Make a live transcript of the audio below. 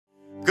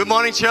Good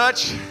morning,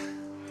 church.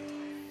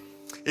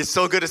 It's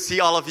so good to see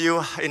all of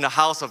you in the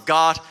house of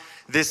God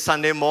this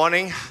Sunday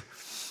morning.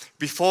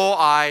 Before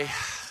I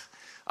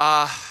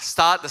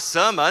start the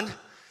sermon,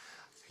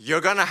 you're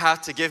going to have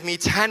to give me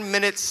 10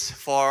 minutes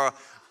for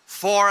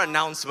 4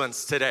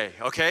 announcements today,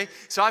 okay?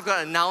 So I've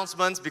got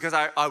announcements because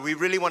we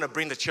really want to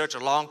bring the church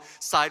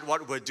alongside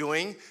what we're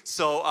doing.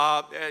 So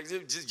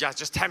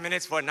just 10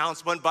 minutes for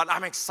announcement, but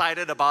I'm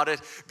excited about it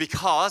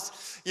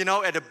because,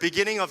 at the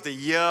beginning of the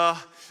year,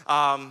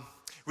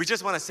 we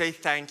just want to say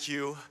thank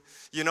you.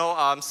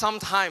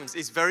 Sometimes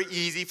it's very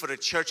easy for the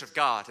Church of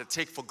God to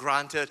take for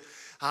granted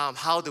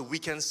how the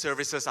weekend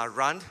services are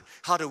run,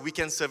 how the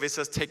weekend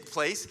services take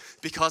place,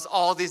 because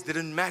all this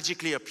didn't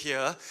magically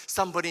appear.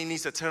 Somebody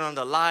needs to turn on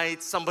the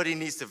lights, somebody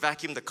needs to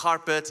vacuum the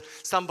carpet,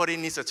 somebody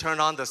needs to turn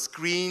on the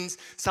screens,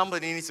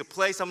 somebody needs to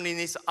play, somebody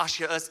needs to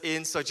usher us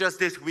in. So just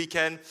this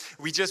weekend,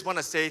 we just want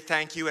to say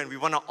thank you, and we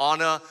want to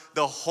honor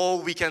the whole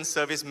weekend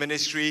service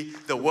ministry,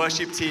 the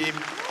worship team,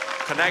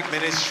 Connect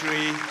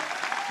Ministry,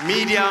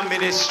 Media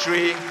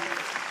Ministry.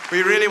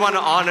 We really want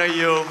to honor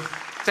you.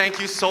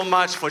 Thank you so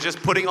much for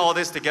just putting all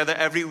this together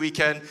every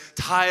weekend,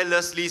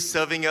 tirelessly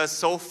serving us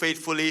so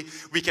faithfully.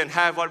 We can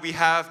have what we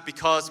have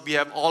because we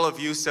have all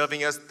of you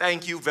serving us.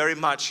 Thank you very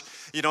much.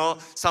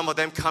 Some of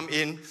them come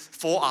in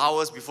 4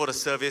 hours before the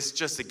service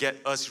just to get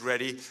us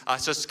ready,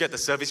 just to get the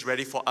service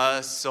ready for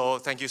us. So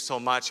thank you so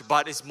much.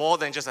 But it's more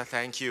than just a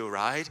thank you,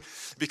 right?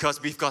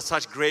 Because we've got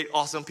such great,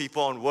 awesome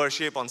people on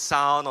worship, on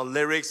sound, on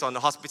lyrics, on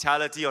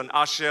hospitality, on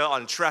usher,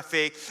 on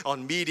traffic,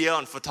 on media,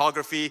 on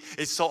photography.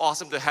 It's so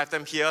awesome to have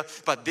them here.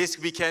 But this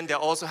weekend, they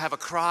also have a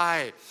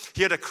cry.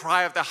 Hear the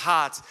cry of the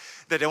heart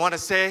that they want to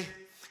say,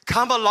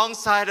 come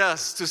alongside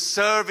us to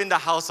serve in the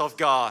house of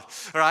God,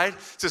 right?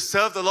 To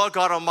serve the Lord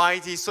God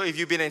Almighty. So if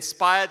you've been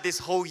inspired this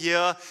whole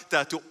year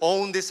to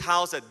own this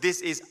house, that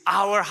this is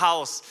our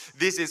house.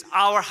 This is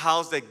our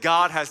house that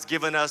God has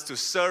given us to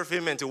serve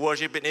Him and to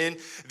worship Him in.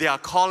 They are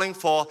calling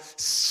for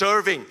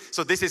serving.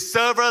 So this is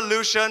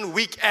Servolution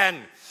Weekend.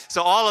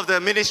 So all of the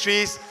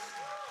ministries,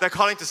 they're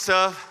calling to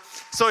serve.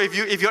 So if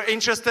you're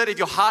interested, if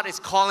your heart is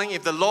calling,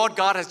 if the Lord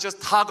God has just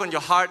tugged on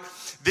your heart,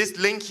 this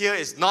link here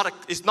is not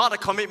a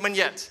commitment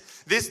yet.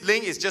 This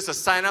link is just a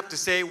sign up to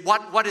say,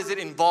 what does it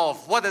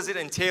involve? What does it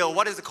entail?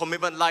 What is the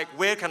commitment like?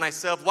 Where can I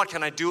serve? What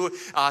can I do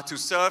to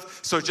serve?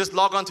 So just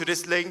log on to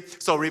this link.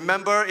 So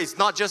remember, it's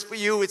not just for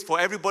you, it's for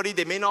everybody.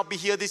 They may not be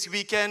here this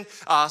weekend.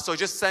 So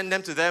just send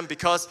them to them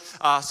because,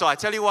 so I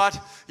tell you what,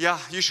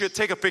 you should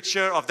take a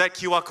picture of that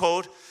QR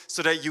code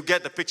so that you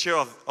get the picture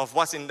of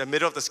what's in the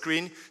middle of the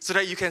screen so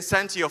that you can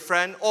send to your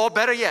friend. Or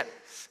better yet,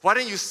 why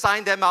don't you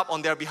sign them up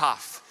on their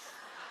behalf?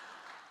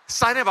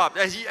 Sign them up.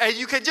 And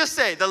you can just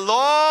say, the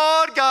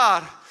Lord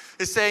God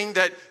is saying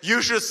that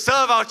you should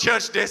serve our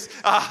church this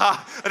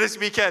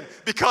weekend.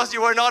 Because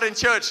you were not in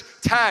church,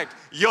 tag,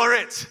 you're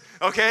it.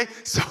 Okay?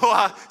 So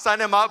sign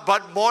them up.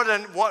 But more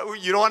than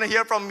what you don't want to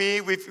hear from me,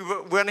 we're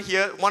going to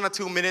hear 1 or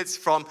 2 minutes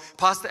from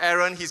Pastor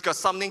Aaron. He's got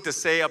something to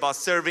say about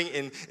serving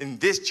in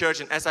this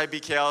church in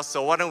SIBKL.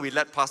 So why don't we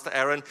let Pastor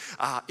Aaron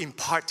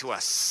impart to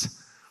us.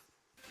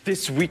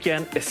 This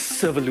weekend is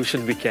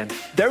Servolution Weekend.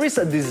 There is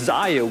a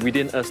desire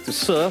within us to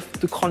serve,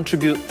 to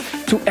contribute,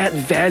 to add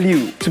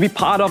value, to be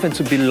part of and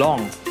to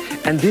belong.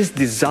 And this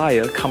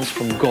desire comes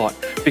from God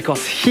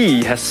because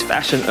He has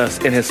fashioned us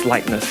in His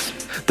likeness.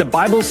 The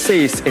Bible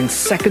says in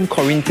 2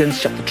 Corinthians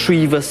chapter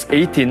 3 verse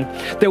 18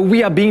 that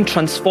we are being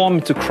transformed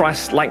into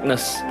Christ's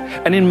likeness.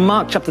 And in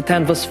Mark chapter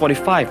 10 verse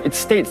 45 it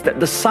states that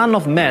the Son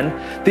of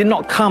Man did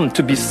not come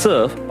to be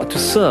served but to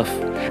serve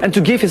and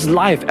to give His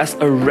life as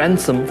a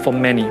ransom for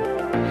many.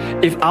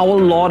 If our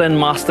Lord and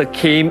Master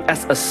came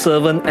as a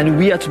servant and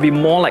we are to be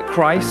more like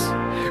Christ,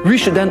 we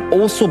should then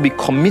also be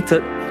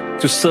committed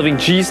to serving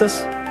Jesus,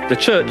 the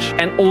church,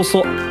 and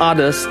also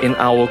others in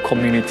our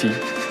community.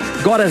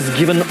 God has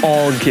given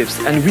all gifts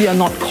and we are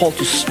not called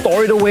to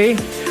store it away,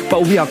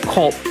 but we are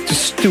called to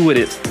steward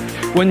it.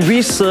 When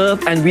we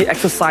serve and we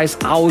exercise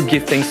our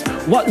giftings,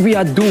 what we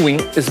are doing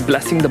is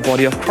blessing the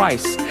body of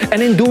Christ,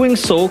 and in doing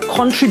so,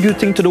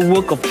 contributing to the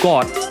work of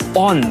God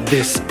on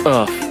this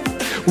earth.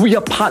 We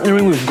are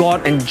partnering with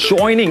God and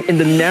joining in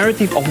the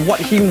narrative of what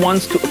He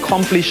wants to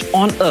accomplish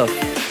on earth.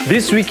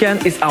 This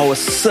weekend is our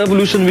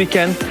Servolution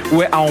Weekend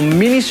where our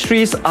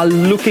ministries are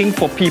looking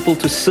for people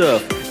to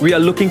serve. We are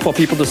looking for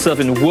people to serve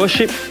in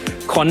worship,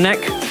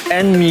 connect,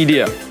 and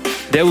media.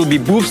 There will be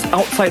booths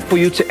outside for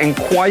you to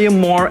inquire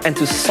more and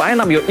to sign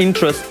up your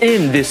interest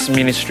in these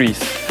ministries.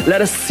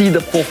 Let us see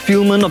the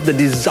fulfillment of the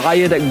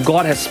desire that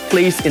God has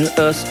placed in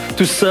us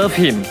to serve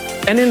Him.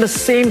 And in the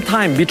same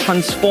time, be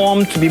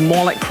transformed to be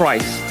more like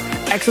Christ.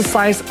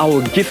 Exercise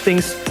our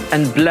giftings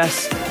and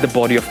bless the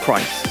body of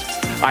Christ.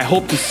 I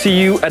hope to see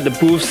you at the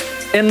booths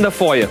in the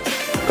foyer.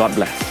 God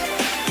bless.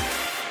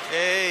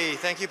 Hey,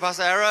 thank you,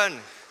 Pastor Aaron.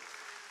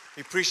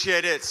 We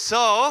appreciate it.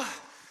 So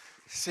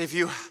if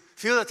you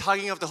feel the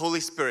tugging of the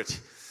Holy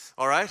Spirit,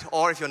 All right?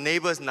 Or if your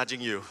neighbor is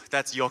nudging you,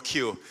 that's your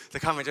cue to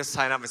come and just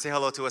sign up and say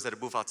hello to us at the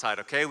booth outside,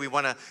 okay? We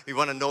want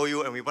to know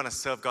you and we want to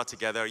serve God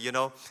together. You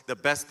know, the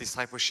best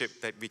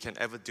discipleship that we can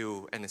ever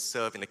do and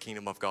serve in the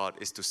kingdom of God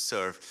is to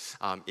serve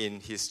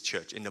in His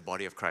church, in the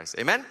body of Christ.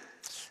 Amen?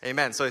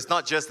 Amen. So it's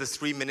not just the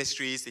 3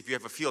 ministries. If you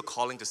have a feel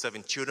calling to serve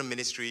in children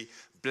ministry,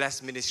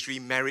 blessed ministry,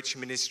 marriage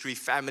ministry,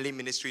 family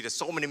ministry, there's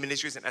so many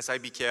ministries in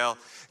SIBKL.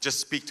 Just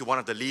speak to one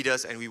of the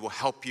leaders and we will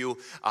help you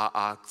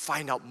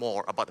find out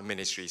more about the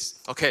ministries.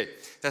 Okay,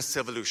 that's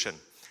Servolution.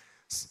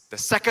 The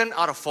second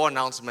out of 4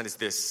 announcement is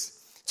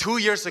this. 2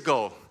 years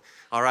ago,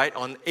 all right,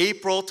 on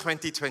April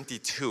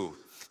 2022,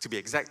 to be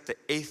exact, the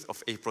 8th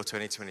of April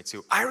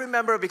 2022. I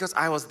remember because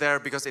I was there,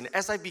 because in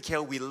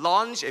SIBKL, we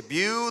launched a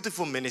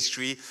beautiful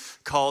ministry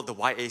called the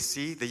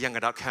YAC, the Young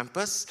Adult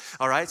Campus.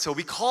 All right, so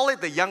we call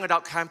it the Young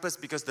Adult Campus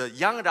because the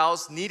young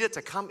adults needed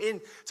to come in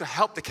to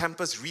help the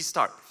campus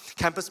restart.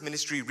 Campus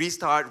ministry,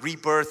 restart,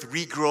 rebirth,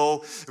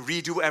 regrow,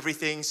 redo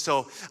everything.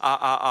 So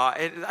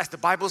as the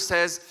Bible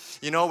says,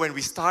 you know, when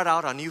we start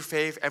out our new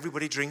faith,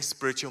 everybody drinks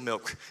spiritual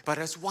milk. But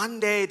there's one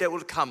day that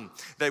will come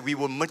that we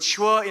will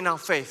mature in our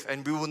faith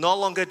and we will no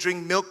longer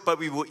drink milk, but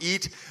we will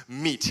eat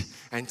meat.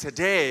 And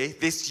today,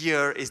 this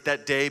year is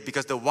that day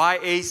because the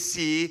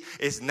YAC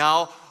is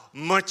now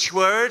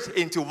matured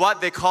into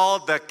what they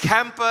call the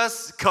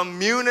Campus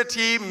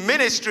Community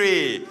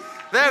Ministry.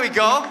 There we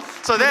go.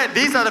 So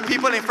these are the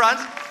people in front.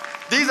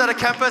 These are the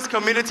campus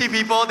community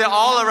people. They're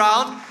all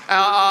around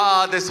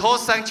this whole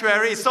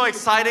sanctuary. It's so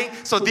exciting.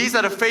 So these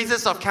are the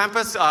faces of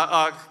campus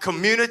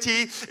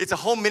community. It's a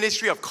whole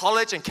ministry of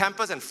college and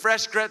campus and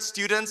fresh grad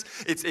students.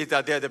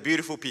 They're the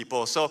beautiful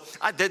people. So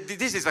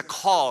this is a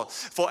call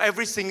for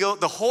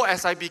the whole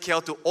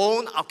SIBKL to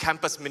own our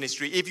campus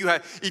ministry. If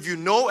you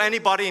know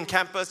anybody in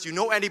campus, you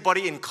know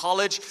anybody in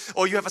college,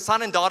 or you have a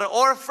son and daughter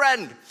or a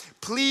friend,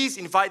 please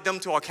invite them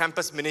to our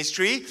campus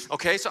ministry.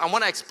 Okay, so I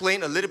want to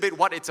explain a little bit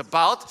what it's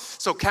about.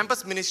 So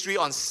campus ministry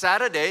on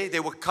Saturday, they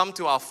will come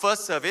to our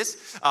first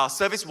service,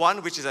 service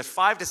 1, which is at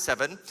 5 to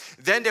 7.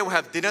 Then they will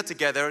have dinner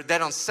together.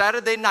 Then on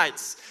Saturday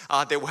nights,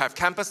 they will have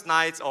campus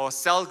nights or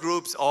cell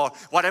groups or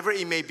whatever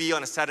it may be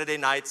on a Saturday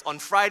nights. On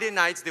Friday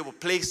nights, they will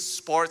play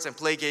sports and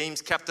play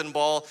games, captain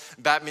ball,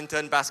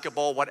 badminton,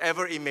 basketball,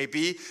 whatever it may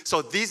be.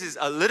 So this is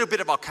a little bit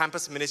about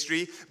campus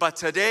ministry. But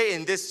today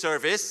in this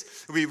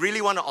service, we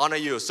really want to honor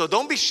you. So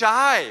don't be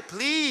shy.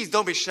 Please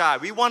don't be shy.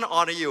 We want to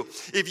honor you.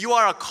 If you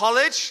are a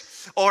college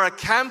or a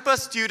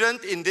campus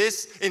student in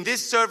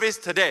this service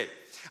today,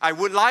 I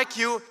would like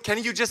you,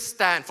 can you just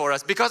stand for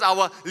us? Because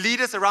our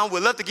leaders around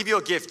would love to give you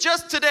a gift.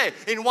 Just today,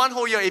 in one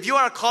whole year, if you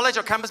are a college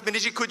or campus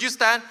ministry, could you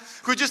stand?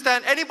 Could you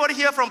stand? Anybody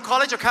here from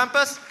college or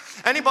campus?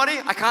 Anybody?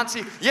 I can't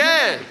see.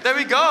 Yeah, there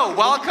we go.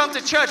 Welcome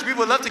to church. We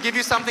would love to give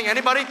you something.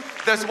 Anybody?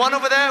 There's one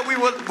over there. We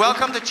would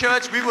welcome to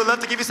church. We would love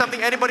to give you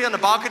something. Anybody on the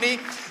balcony?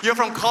 You're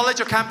from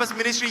college or campus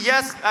ministry?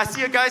 Yes, I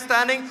see a guy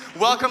standing.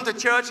 Welcome to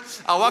church.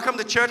 Welcome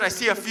to church. I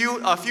see a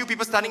few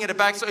people standing in the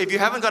back. So if you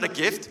haven't got a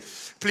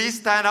gift, please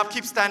stand up.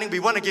 Keep standing. We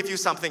want to give you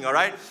something, all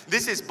right?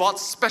 This is bought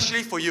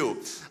specially for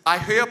you. I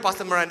hear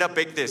Pastor Miranda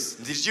baked this.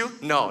 Did you?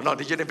 No,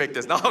 you didn't bake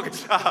this. No, okay.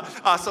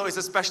 So it's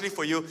especially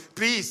for you.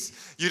 Please,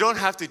 you don't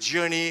have to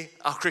journey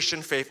our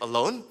Christian faith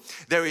alone.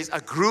 There is a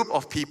group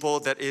of people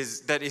that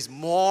is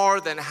more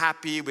than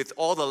happy with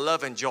all the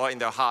love and joy in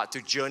their heart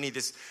to journey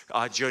this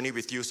journey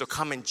with you. So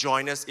come and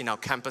join us in our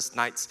campus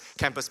nights,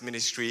 campus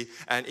ministry.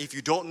 And if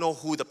you don't know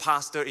who the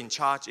pastor in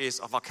charge is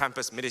of our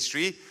campus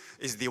ministry,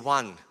 is the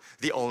one,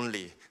 the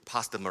only,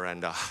 Pastor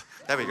Miranda.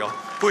 There we go.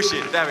 Who is she?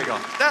 There we go.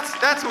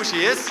 That's who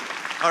she is.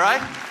 All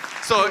right?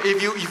 So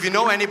if you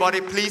know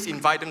anybody, please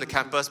invite them to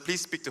campus.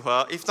 Please speak to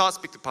her. If not,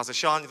 speak to Pastor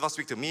Sean. If not,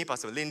 speak to me,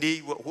 Pastor Lindy,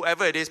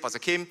 whoever it is, Pastor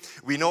Kim.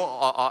 We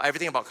know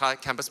everything about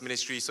campus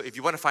ministry. So if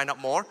you want to find out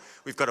more,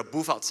 we've got a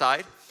booth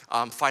outside.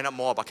 Find out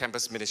more about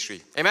campus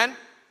ministry. Amen?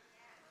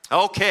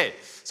 Okay,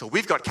 so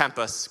we've got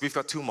campus. We've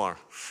got 2 more.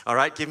 All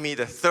right, give me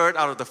the 3rd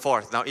out of the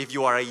 4th. Now, if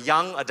you are a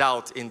young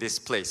adult in this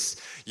place,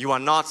 you are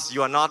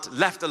not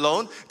left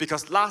alone,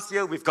 because last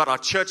year we've got our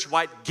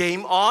church-wide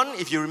Game On,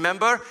 if you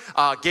remember,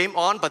 Game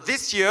On. But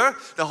this year,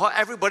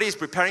 everybody is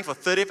preparing for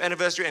 30th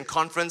anniversary and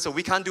conference, so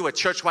we can't do a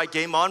church-wide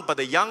Game On. But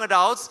the young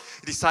adults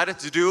decided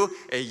to do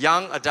a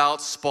young adult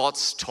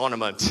sports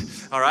tournament.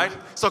 All right,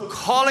 so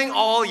calling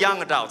all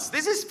young adults.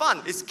 This is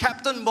fun. It's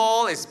captain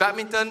ball, it's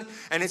badminton,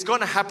 and it's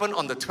going to happen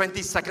on the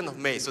 22nd of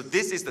May. So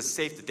this is the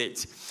save the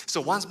date.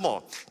 So once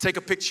more, take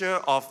a picture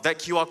of that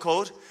QR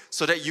code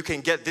so that you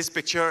can get this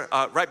picture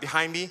right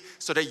behind me,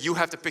 so that you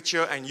have the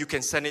picture and you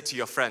can send it to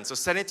your friends. So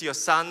send it to your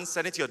sons,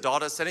 send it to your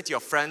daughters, send it to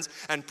your friends,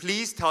 and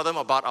please tell them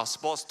about our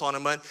sports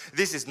tournament.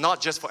 This is not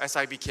just for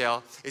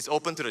SIBKL. It's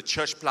open to the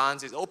church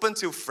plants. It's open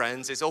to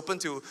friends. It's open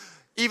to,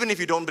 even if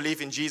you don't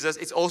believe in Jesus,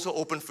 it's also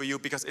open for you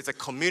because it's a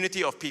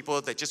community of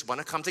people that just want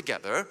to come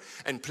together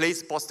and play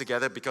sports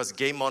together because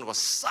Game On was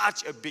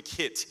such a big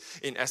hit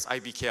in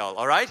SIBKL,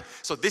 all right?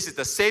 So this is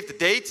the save the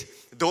date.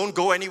 Don't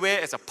go anywhere.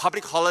 It's a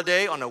public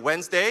holiday on a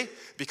Wednesday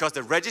because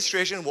the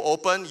registration will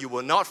open. You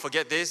will not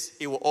forget this.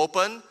 It will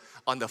open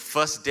on the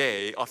first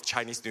day of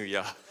Chinese New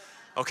Year.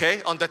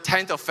 Okay, on the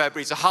 10th of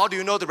February. So how do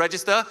you know to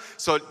register?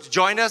 So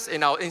join us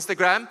in our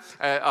Instagram,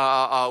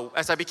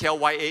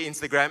 SIBKLYA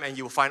Instagram, and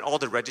you will find all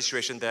the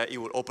registration there. It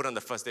will open on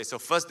the first day. So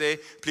first day,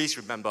 please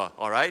remember,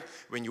 all right?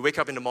 When you wake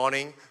up in the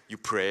morning, you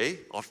pray,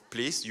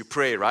 you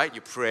pray, right?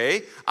 You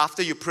pray.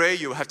 After you pray,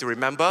 you have to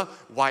remember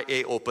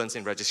YA opens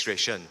in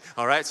registration,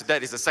 all right? So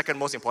that is the second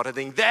most important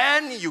thing.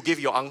 Then you give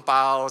your ang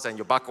paos and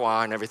your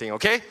bakwa and everything,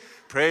 okay?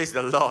 Praise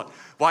the Lord.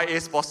 YA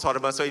Sports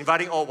Tournament. So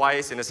inviting all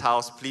YAs in this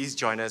house, please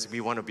join us.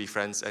 We want to be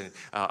friends and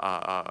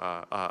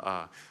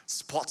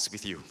sports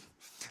with you.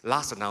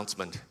 Last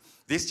announcement.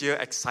 This year,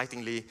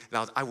 excitingly,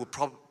 now I will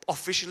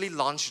officially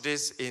launch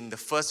this in the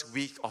first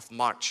week of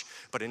March.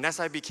 But in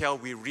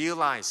SIBKL, we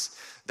realize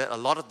that a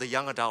lot of the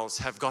young adults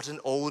have gotten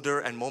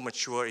older and more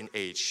mature in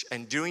age.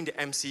 And during the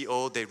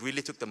MCO, they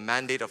really took the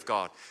mandate of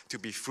God to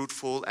be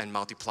fruitful and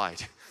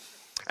multiplied.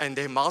 And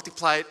they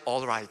multiplied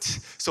all right.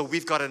 So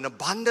we've got an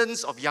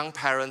abundance of young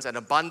parents, an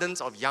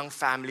abundance of young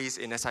families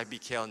in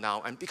SIBKL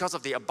now. And because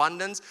of the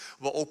abundance,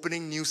 we're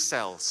opening new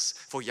cells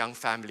for young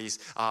families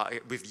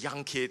with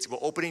young kids. We're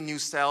opening new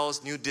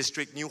cells, new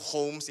district, new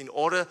homes in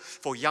order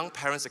for young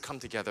parents to come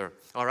together.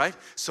 All right?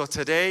 So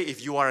today,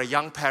 if you are a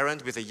young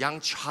parent with a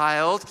young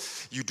child,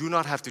 you do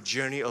not have to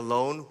journey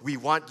alone. We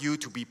want you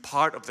to be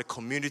part of the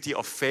community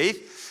of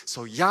faith.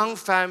 So young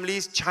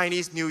families,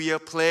 Chinese New Year,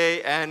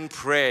 play and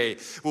pray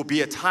will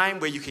be a time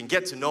where you can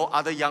get to know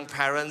other young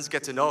parents,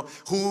 get to know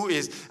who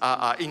is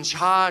in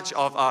charge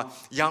of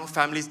Young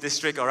Families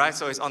District, all right?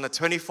 So it's on the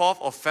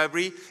 24th of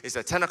February. It's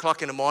at 10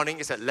 o'clock in the morning.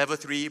 It's at level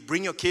 3.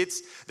 Bring your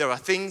kids. There are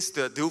things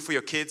to do for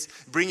your kids.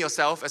 Bring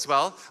yourself as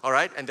well, all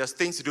right? And there's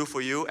things to do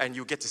for you, and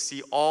you get to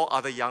see all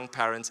other young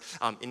parents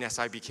in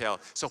SIBKL.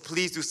 So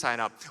please do sign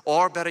up.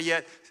 Or better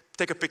yet,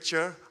 take a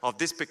picture of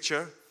this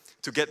picture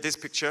to get this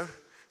picture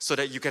so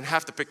that you can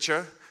have the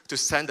picture to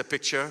send the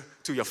picture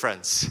to your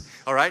friends,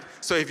 all right?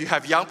 So if you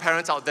have young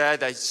parents out there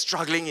that are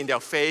struggling in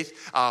their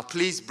faith,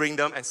 please bring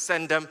them and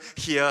send them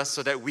here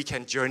so that we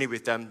can journey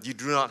with them. You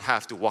do not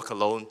have to walk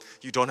alone.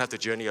 You don't have to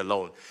journey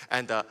alone.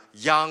 And the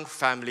Young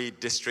Family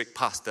District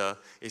Pastor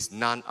is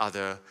none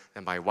other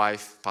than my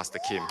wife, Pastor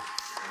Kim.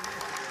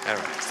 All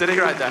right, sitting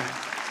right there.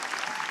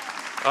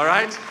 All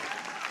right?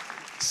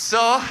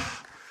 So,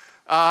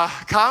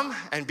 come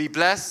and be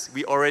blessed.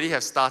 We already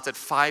have started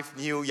 5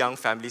 new young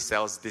family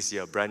cells this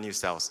year, brand new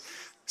cells.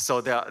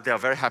 So they are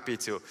very happy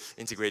to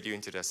integrate you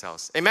into their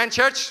cells. Amen,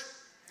 church?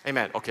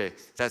 Amen. Okay,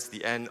 that's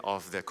the end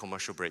of the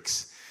commercial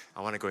breaks.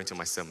 I want to go into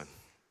my sermon.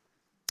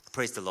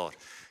 Praise the Lord.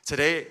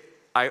 Today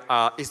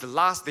is the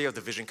last day of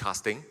the vision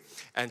casting.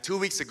 And 2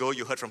 weeks ago,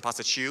 you heard from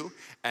Pastor Chiu,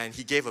 and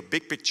he gave a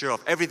big picture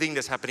of everything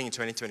that's happening in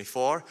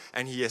 2024.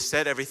 And he has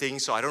said everything,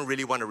 so I don't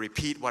really want to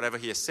repeat whatever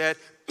he has said.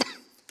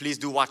 Please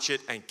do watch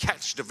it and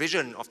catch the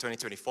vision of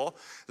 2024.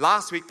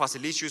 Last week, Pastor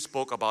Li Chu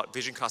spoke about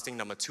vision casting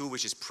number 2,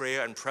 which is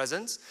prayer and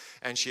presence.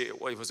 And it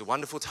was a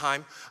wonderful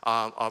time.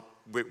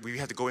 We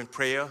had to go in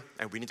prayer,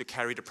 and we need to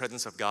carry the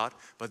presence of God.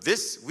 But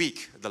this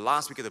week, the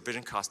last week of the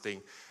vision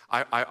casting,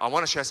 I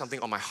want to share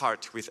something on my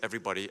heart with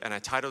everybody. And I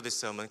titled this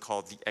sermon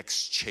called The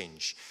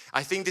Exchange.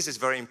 I think this is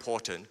very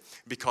important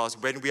because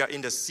when we are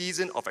in the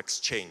season of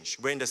exchange,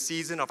 we're in the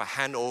season of a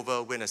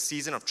handover, we're in a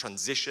season of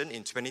transition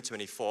in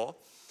 2024,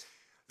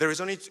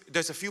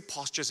 there's a few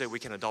postures that we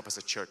can adopt as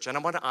a church, and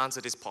I want to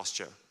answer this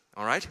posture,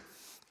 all right?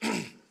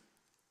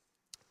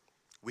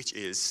 Which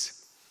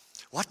is,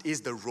 what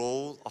is the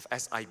role of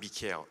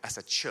SIBKL as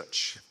a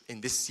church in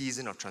this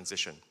season of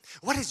transition?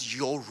 What is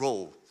your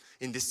role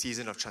in this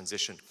season of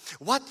transition?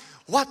 What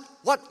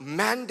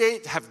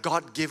mandate have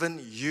God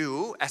given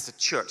you as a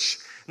church?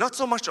 Not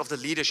so much of the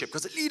leadership,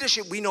 because the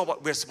leadership, we know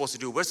what we're supposed to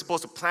do. We're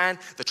supposed to plan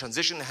the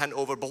transition and hand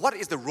over, but what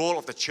is the role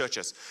of the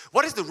churches?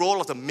 What is the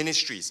role of the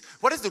ministries?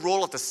 What is the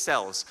role of the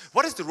cells?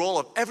 What is the role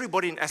of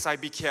everybody in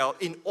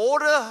SIBKL in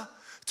order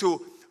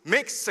to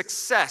make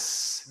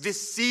success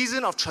this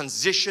season of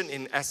transition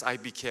in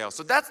SIBKL?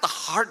 So that's the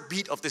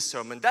heartbeat of this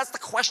sermon. That's the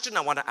question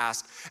I want to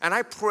ask. And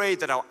I pray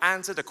that I'll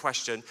answer the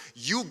question.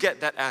 You get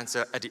that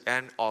answer at the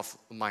end of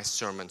my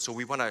sermon. So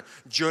we want to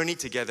journey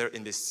together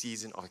in this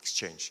season of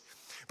exchange.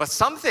 But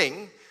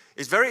something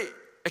is very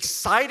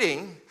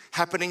exciting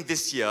happening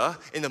this year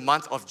in the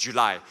month of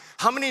July.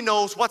 How many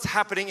knows what's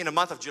happening in the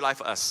month of July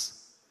for us?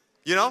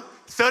 You know,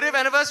 30th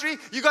anniversary,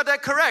 you got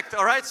that correct,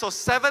 all right? So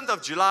 7th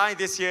of July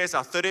this year is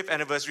our 30th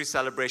anniversary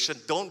celebration.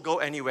 Don't go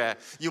anywhere.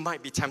 You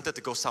might be tempted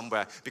to go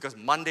somewhere because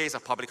Monday is a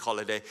public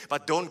holiday,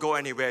 but don't go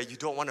anywhere. You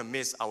don't want to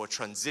miss our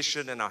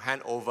transition and our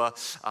handover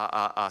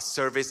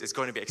service. It's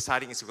going to be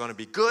exciting. It's going to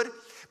be good.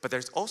 But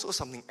there's also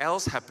something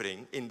else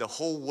happening in the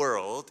whole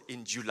world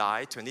in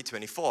July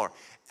 2024.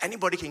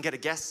 Anybody can get a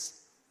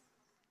guess?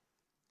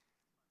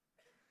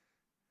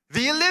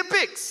 The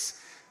Olympics.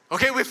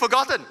 Okay, we've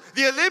forgotten.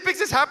 The Olympics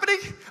is happening,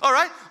 all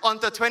right, on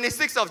the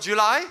 26th of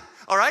July.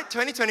 All right,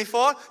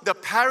 2024, the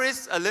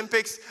Paris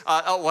Olympics,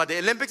 the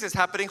Olympics is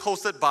happening,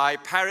 hosted by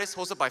Paris,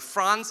 hosted by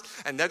France,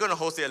 and they're going to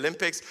host the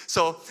Olympics.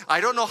 So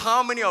I don't know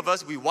how many of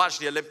us we watch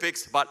the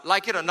Olympics, but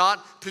like it or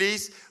not,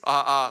 please,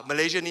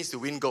 Malaysia needs to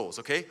win golds,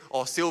 okay?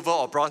 Or silver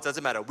or bronze,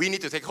 doesn't matter. We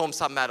need to take home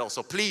some medals.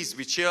 So please,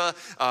 we cheer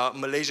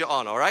Malaysia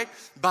on, all right?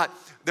 But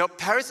the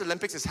Paris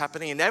Olympics is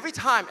happening, and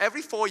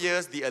every 4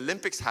 years the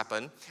Olympics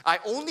happen, I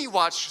only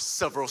watch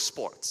several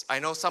sports. I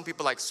know some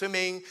people like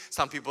swimming,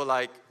 some people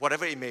like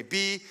whatever it may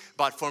be,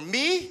 but for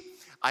me,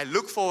 I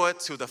look forward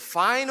to the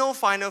final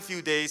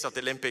few days of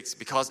the Olympics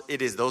because it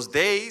is those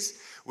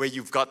days where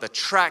you've got the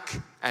track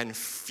and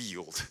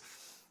field.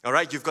 All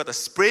right, you've got the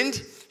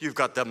sprint, you've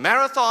got the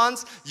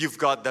marathons, you've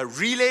got the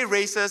relay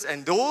races,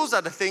 and those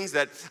are the things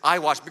that I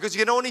watch because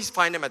you can only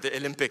find them at the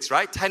Olympics,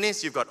 right?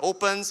 Tennis, you've got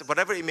opens,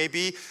 whatever it may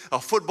be.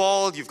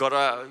 Football, you've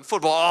got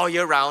football all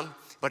year round.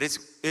 But it's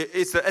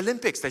the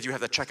Olympics that you have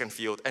the track and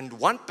field. And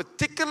one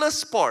particular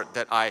sport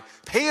that I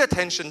pay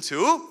attention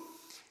to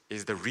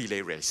is the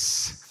relay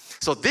race.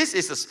 So this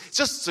is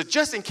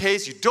just in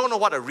case you don't know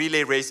what a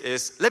relay race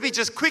is, let me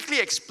just quickly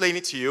explain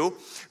it to you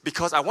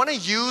because I want to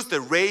use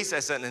the race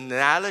as an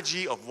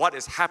analogy of what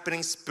is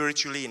happening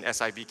spiritually in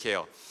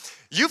SIBKL.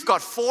 You've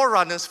got 4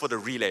 runners for the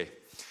relay.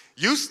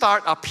 You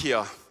start up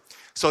here.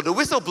 So the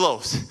whistle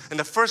blows and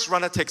the first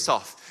runner takes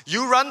off.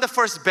 You run the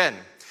first bend.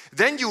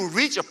 Then you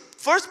reach a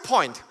first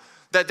point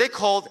that they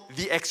call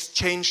the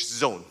exchange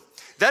zone.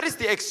 That is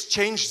the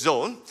exchange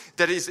zone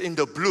that is in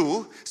the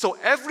blue. So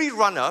every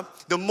runner,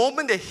 the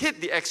moment they hit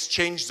the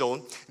exchange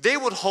zone, they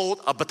would hold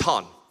a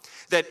baton.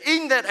 That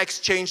in that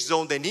exchange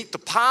zone, they need to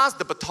pass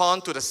the baton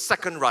to the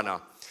second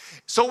runner.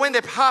 So when they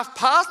have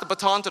passed the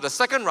baton to the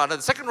second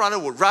runner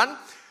would run,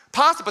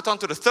 pass the baton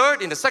to the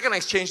third in the second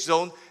exchange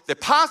zone, they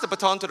pass the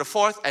baton to the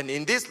fourth, and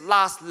in this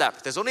last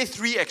lap, there's only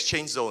 3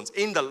 exchange zones.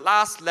 In the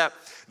last lap,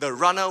 the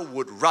runner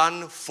would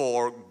run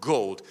for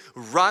gold.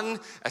 Run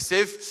as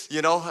if,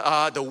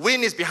 the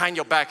wind is behind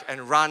your back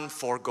and run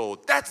for gold.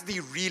 That's the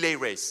relay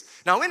race.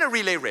 Now, in a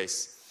relay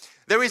race,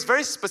 there is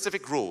very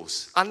specific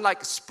rules,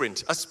 unlike a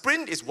sprint. A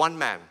sprint is one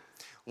man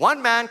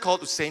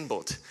called Usain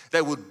Bolt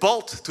that would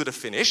bolt to the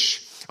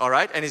finish, all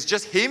right? And it's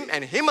just him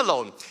and him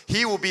alone.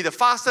 He will be the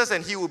fastest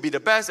and he will be the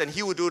best and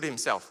he will do it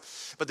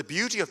himself. But the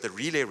beauty of the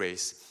relay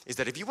race is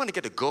that if you want to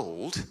get a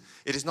gold,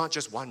 it is not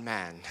just one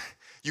man.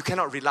 You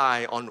cannot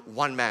rely on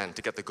one man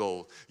to get the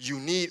goal. You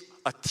need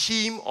a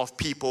team of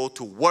people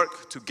to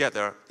work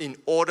together in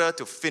order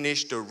to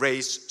finish the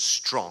race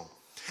strong.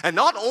 And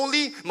not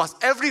only must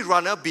every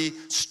runner be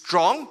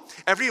strong,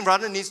 every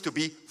runner needs to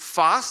be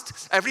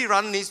fast, every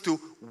runner needs to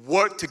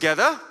work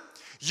together.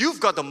 You've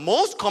got the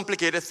most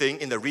complicated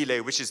thing in the relay,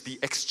 which is the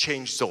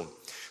exchange zone.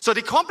 So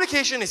the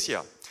complication is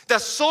here.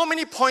 There's so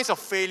many points of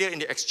failure in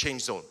the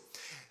exchange zone.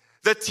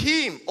 The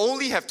team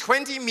only have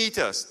 20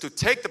 meters to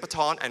take the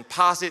baton and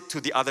pass it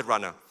to the other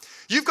runner.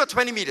 You've got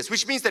 20 meters,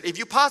 which means that if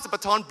you pass the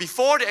baton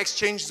before the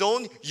exchange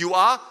zone, you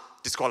are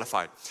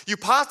disqualified. You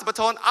pass the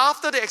baton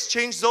after the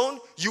exchange zone,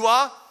 you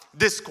are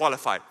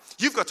disqualified.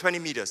 You've got 20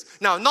 meters.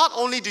 Now, not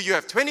only do you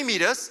have 20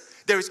 meters,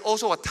 there is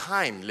also a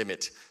time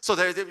limit. So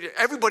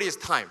everybody is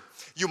timed.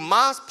 You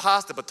must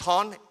pass the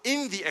baton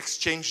in the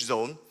exchange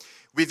zone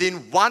within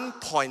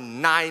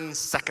 1.9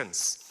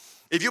 seconds.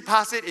 If you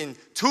pass it in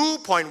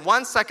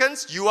 2.1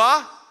 seconds, you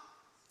are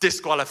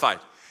disqualified.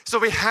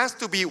 So it has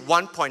to be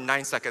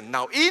 1.9 seconds.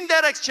 Now, in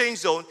that exchange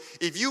zone,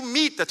 if you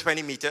meet the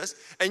 20 meters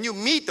and you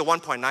meet the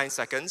 1.9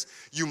 seconds,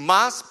 you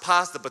must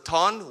pass the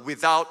baton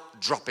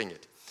without dropping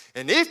it.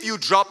 And if you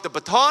drop the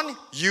baton,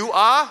 you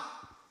are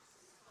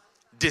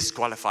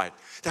disqualified.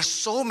 There's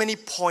so many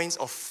points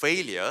of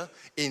failure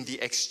in the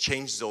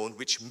exchange zone,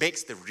 which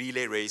makes the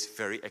relay race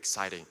very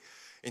exciting.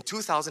 In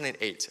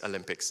 2008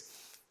 Olympics,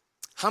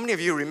 how many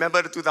of you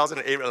remember the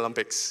 2008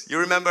 Olympics? You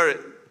remember it?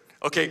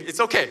 Okay, it's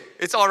okay.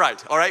 It's all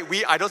right.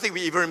 I don't think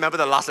we even remember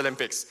the last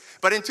Olympics.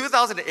 But in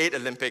 2008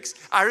 Olympics,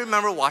 I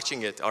remember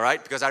watching it, all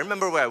right? Because I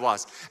remember where I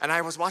was. And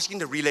I was watching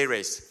the relay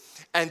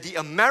race. And the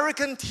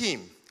American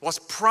team was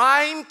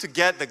primed to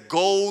get the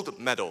gold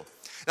medal.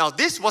 Now,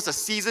 this was a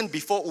season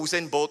before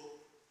Usain Bolt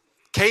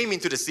came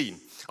into the scene,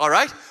 all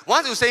right?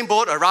 Once Usain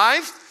Bolt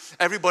arrived,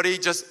 everybody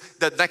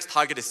the next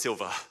target is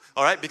silver.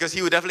 All right, because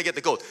he would definitely get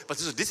the gold. But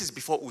this is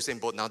before Usain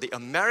Bolt. Now, the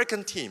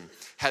American team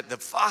had the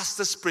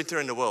fastest sprinter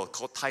in the world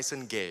called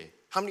Tyson Gay.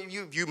 How many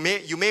of you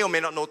may or may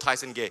not know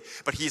Tyson Gay,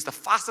 but he's the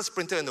fastest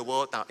sprinter in the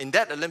world. Now, in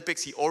that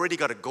Olympics, he already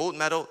got a gold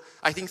medal.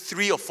 I think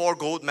 3 or 4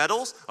 gold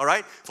medals, all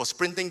right, for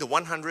sprinting the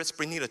 100,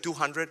 sprinting the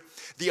 200.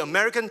 The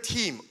American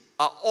team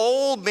are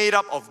all made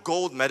up of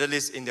gold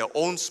medalists in their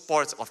own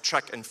sports of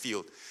track and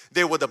field.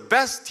 They were the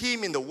best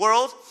team in the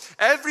world.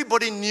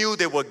 Everybody knew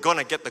they were going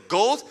to get the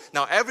gold.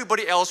 Now,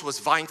 everybody else was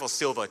vying for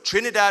silver.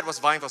 Trinidad was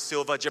vying for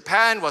silver.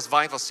 Japan was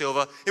vying for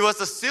silver. It was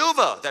the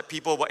silver that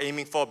people were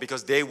aiming for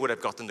because they would have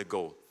gotten the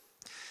gold.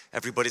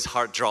 Everybody's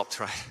heart dropped,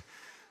 right?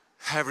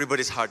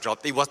 Everybody's heart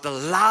dropped. It was the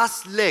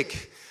last leg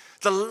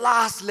The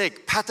last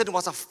leg, Patton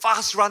was a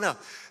fast runner.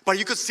 But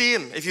you could see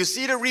him. If you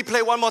see the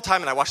replay one more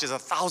time, and I watched this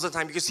 1,000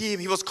 times, you could see him.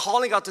 He was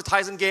calling out to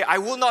Tyson Gay, I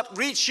will not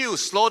reach you.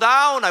 Slow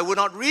down. I will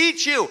not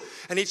reach you.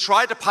 And he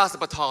tried to pass the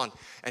baton,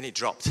 and he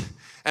dropped.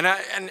 And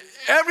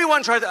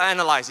everyone tried to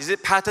analyze. Is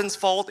it Patton's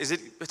fault? Is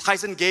it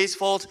Tyson Gay's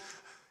fault?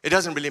 It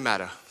doesn't really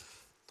matter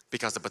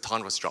because the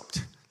baton was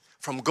dropped.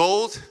 From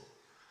gold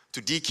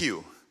to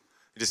DQ,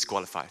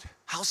 disqualified.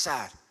 How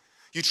sad.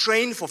 You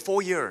trained for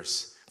 4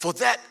 years. For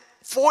that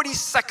 40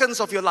 seconds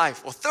of your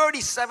life or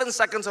 37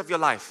 seconds of your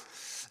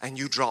life, and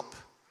you drop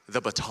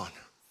the baton.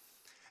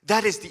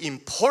 That is the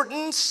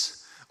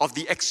importance of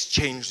the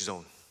exchange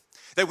zone.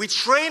 That we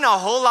train our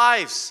whole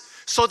lives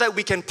so that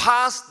we can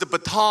pass the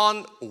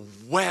baton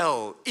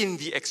well in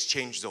the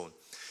exchange zone.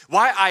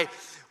 Why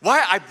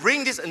I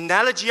bring this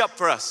analogy up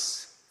for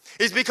us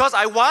is because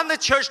I want the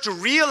church to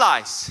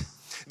realize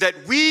that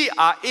we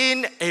are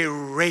in a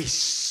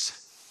race.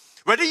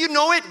 Whether you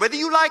know it, whether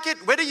you like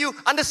it, whether you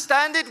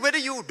understand it, whether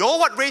you know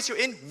what race you're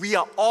in, we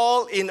are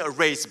all in a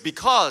race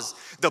because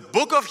the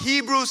book of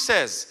Hebrews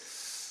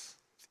says,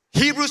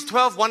 Hebrews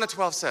 12,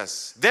 1-12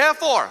 says,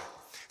 therefore,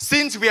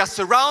 since we are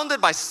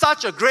surrounded by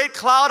such a great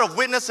cloud of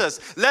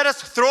witnesses, let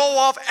us throw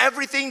off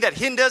everything that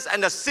hinders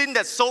and the sin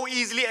that so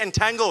easily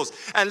entangles,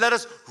 and let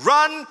us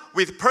run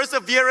with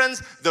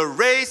perseverance the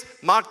race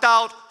marked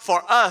out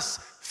for us,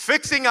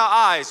 fixing our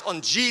eyes on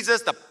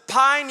Jesus, the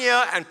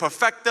pioneer and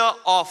perfecter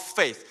of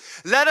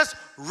faith. Let us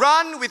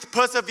run with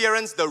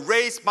perseverance the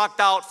race marked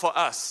out for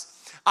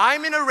us.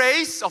 I'm in a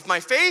race of my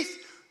faith.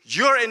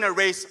 You're in a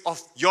race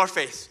of your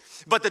faith.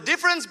 But the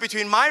difference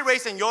between my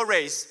race and your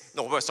race,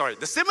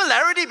 the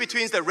similarity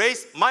between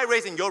my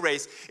race and your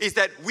race is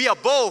that we are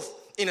both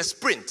in a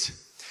sprint.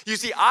 You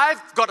see,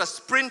 I've got a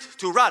sprint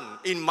to run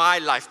in my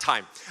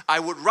lifetime. I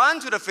would run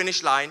to the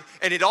finish line,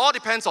 and it all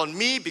depends on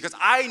me because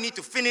I need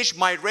to finish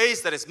my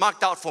race that is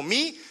marked out for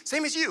me,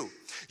 same as you.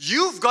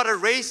 You've got a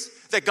race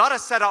that God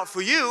has set out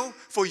for you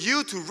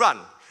to run.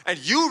 And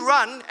you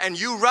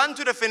run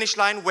to the finish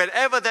line,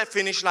 wherever that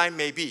finish line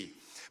may be.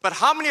 But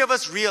how many of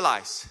us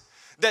realize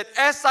that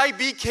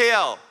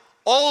SIBKL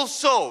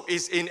also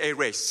is in a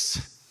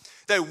race?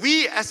 That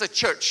we as a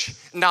church,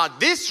 now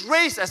this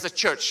race as a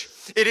church,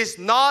 it is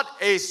not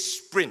a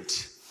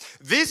sprint.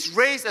 This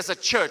race as a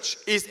church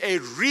is a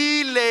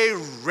relay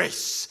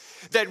race.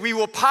 That we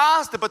will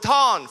pass the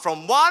baton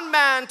from one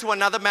man to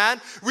another man.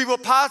 We will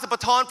pass the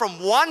baton from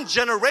one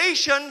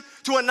generation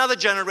to another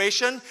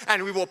generation.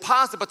 And we will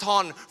pass the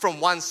baton from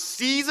one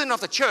season of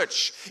the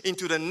church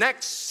into the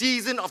next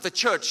season of the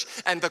church.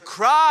 And the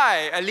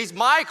cry, at least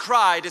my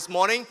cry this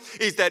morning,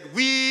 is that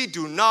we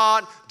do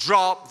not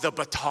drop the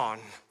baton.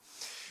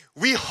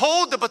 We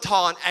hold the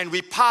baton and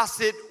we pass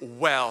it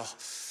well.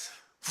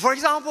 For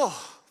example,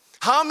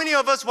 how many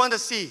of us want to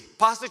see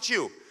Pastor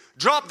Chu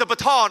drop the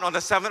baton on the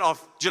 7th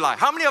of July?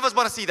 How many of us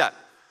want to see that?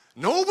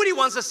 Nobody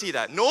wants to see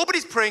that.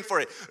 Nobody's praying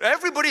for it.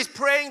 Everybody's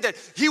praying that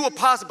he will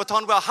pass the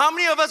baton well. How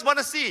many of us want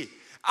to see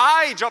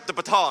I drop the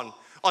baton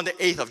on the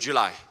 8th of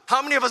July?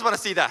 How many of us want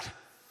to see that?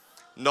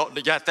 No,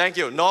 yeah, thank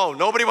you. No,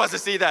 nobody wants to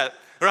see that,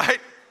 right?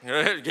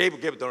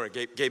 Gabe, don't worry,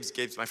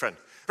 Gabe's my friend.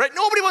 Right?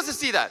 Nobody wants to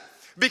see that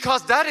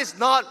because that is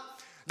not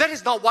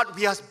what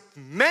we are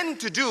meant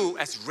to do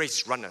as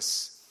race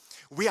runners.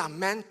 We are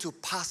meant to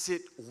pass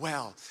it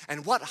well.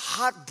 And what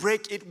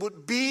heartbreak it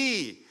would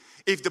be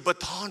if the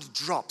baton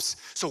drops.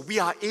 So we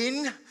are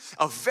in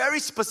a very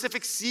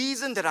specific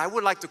season that I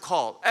would like to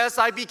call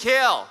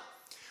SIBKL.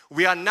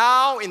 We are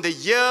now in the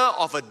year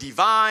of a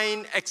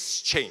divine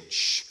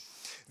exchange.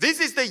 This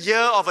is the year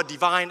of a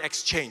divine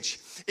exchange.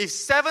 If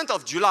 7th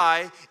of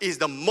July is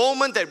the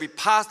moment that we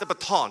pass the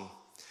baton,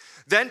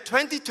 then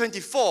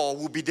 2024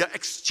 will be the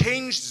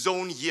exchange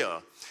zone year,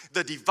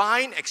 the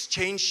divine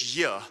exchange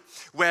year,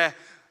 where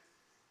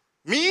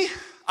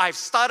I've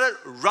started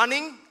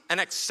running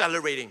and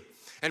accelerating.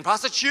 And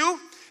Pastor Chu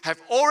have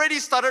already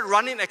started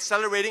running and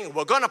accelerating.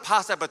 We're going to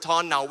pass that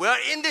baton now. We're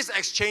in this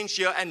exchange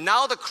here, and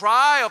now the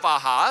cry of our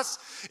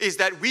hearts is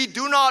that we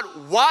do not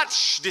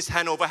watch this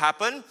handover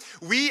happen.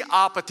 We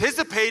are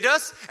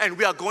participators, and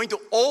we are going to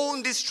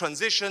own this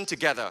transition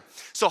together.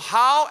 So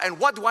how and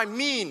what do I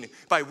mean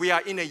by we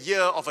are in a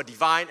year of a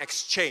divine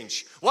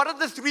exchange? What are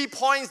the 3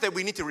 points that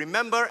we need to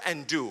remember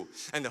and do?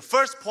 And the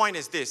first point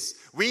is this.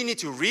 We need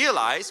to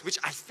realize, which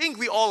I think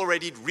we all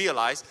already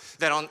realize,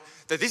 that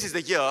this is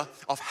the year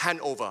of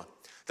handover.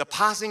 The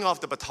passing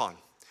of the baton,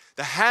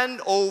 the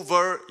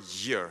handover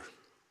year.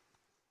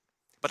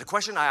 But the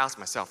question I ask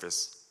myself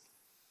is,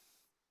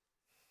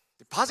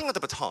 the passing of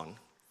the baton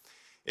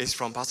is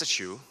from Pastor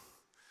Chu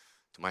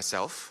to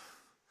myself.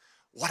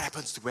 What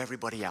happens to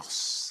everybody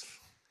else?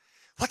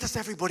 What does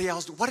everybody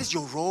else do? What is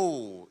your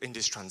role in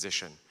this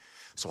transition?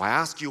 So I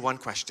ask you one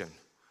question.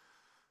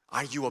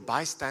 Are you a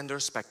bystander,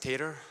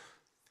 spectator,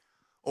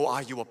 or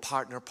are you a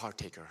partner,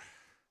 partaker?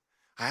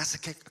 I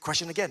ask the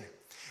question again.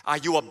 Are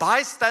you a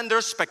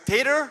bystander,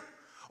 spectator,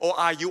 or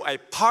are you a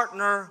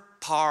partner,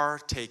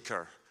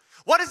 partaker?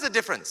 What is the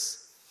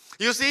difference?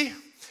 You see,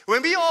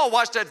 when we all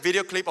watched that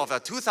video clip of a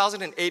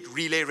 2008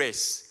 relay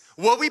race,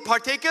 Were we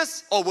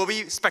partakers or were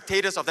we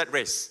spectators of that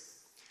race?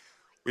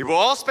 We were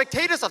all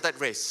spectators of that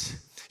race.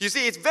 You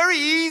see, it's very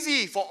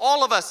easy for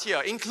all of us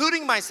here,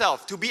 including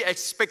myself, to be a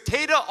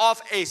spectator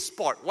of a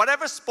sport,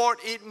 whatever sport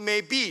it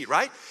may be,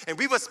 right? And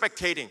we were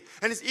spectating.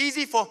 And it's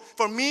easy for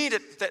me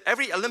that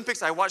every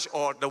Olympics I watch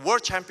or the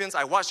world champions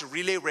I watch a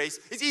relay race,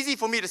 it's easy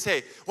for me to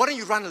say, why don't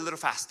you run a little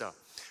faster?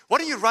 Why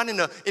don't you run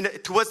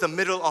towards the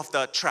middle of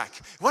the track?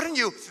 Why don't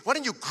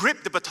you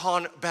grip the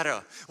baton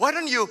better? Why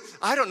don't you,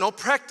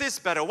 practice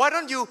better? Why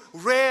don't you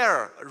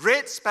wear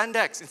red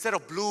spandex instead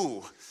of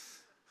blue?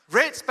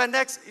 Red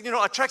spandex,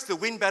 attracts the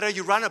wind better.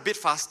 You run a bit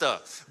faster.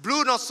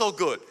 Blue, not so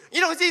good.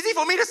 It's easy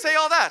for me to say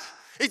all that.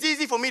 It's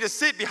easy for me to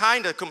sit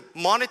behind the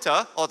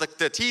monitor or the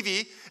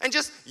TV and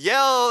just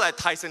yell at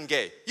Tyson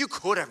Gay. You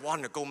could have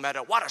won the gold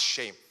medal. What a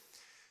shame.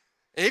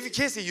 And if in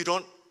case you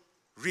don't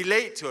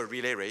relate to a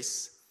relay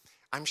race,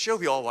 I'm sure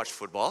we all watch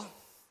football.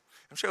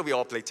 I'm sure we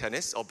all play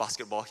tennis or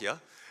basketball here.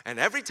 And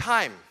every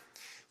time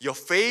your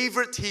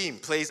favorite team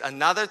plays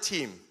another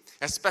team,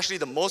 especially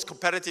the most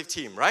competitive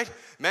team, right?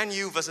 Man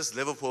U versus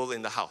Liverpool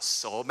in the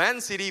house. Or Man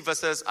City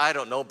versus,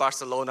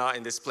 Barcelona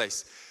in this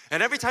place.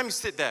 And every time you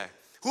sit there,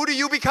 who do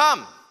you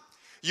become?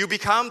 You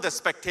become the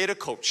spectator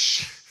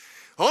coach.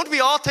 Won't we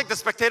all take the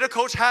spectator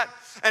coach hat?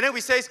 And then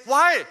we say,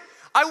 why?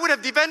 I would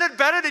have defended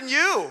better than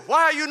you.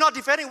 Why are you not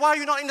defending? Why are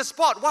you not in the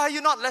spot? Why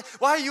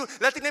are you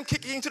letting them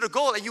kick into the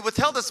goal? And you would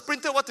tell the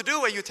sprinter what to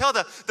do, and you tell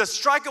the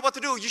striker what to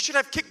do. You should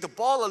have kicked the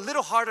ball a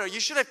little harder. You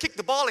should have kicked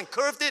the ball and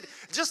curved it,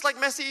 just like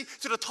Messi,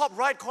 to the top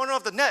right corner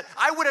of the net.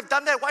 I would have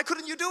done that. Why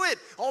couldn't you do it?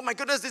 Oh my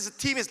goodness, this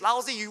team is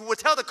lousy. You would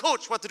tell the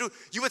coach what to do.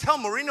 You would tell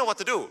Mourinho what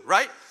to do,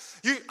 right?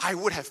 I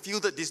would have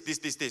fielded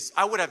this.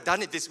 I would have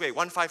done it this way,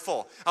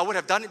 1-5-4. I would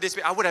have done it this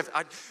way.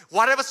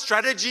 Whatever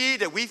strategy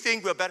that we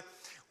think we're better.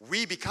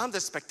 We become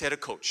the spectator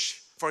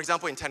coach. For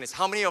example, in tennis,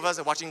 how many of us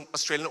are watching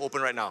Australian Open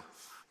right now?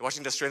 You're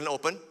watching the Australian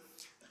Open?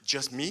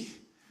 Just me?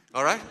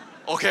 All right?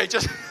 Okay,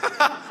 just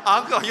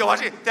Uncle, you're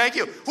watching. Thank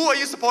you. Who are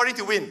you supporting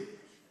to win?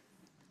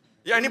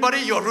 Yeah, anybody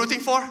you're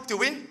rooting for to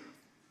win?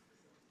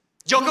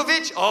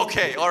 Djokovic?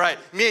 Okay, all right.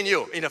 Me and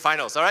you in the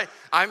finals, all right?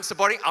 I'm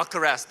supporting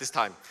Alcaraz this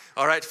time,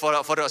 all right, for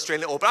the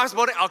Australian Open. I'm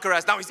supporting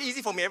Alcaraz. Now, it's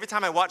easy for me every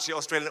time I watch the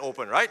Australian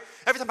Open, right?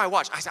 Every time I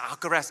watch, I say,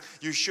 Alcaraz,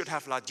 you should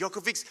have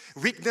Djokovic's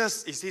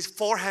weakness is his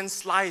forehand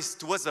slice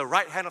towards the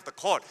right hand of the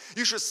court.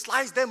 You should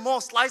slice them more.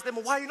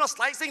 Why are you not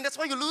slicing? That's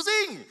why you're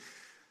losing.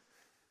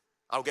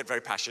 I'll get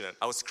very passionate.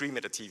 I will scream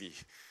at the TV.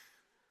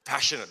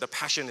 Passionate. The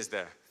passion is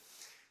there.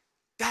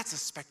 That's a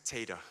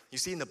spectator. You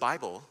see, in the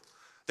Bible,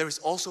 there is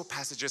also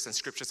passages and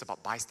scriptures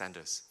about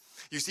bystanders.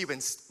 You see,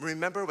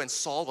 remember when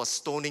Saul was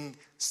stoning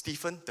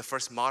Stephen, the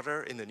first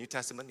martyr in the New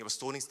Testament? He was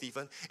stoning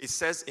Stephen. It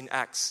says in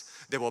Acts,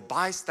 there were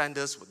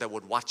bystanders that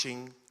were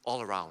watching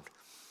all around.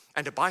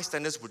 And the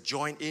bystanders would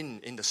join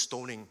in the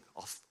stoning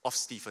of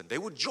Stephen. They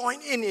would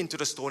join into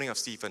the stoning of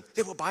Stephen.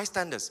 They were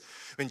bystanders.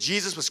 When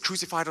Jesus was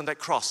crucified on that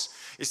cross,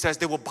 it says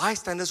they were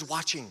bystanders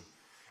watching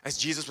as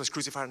Jesus was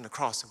crucified on the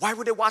cross. Why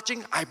were they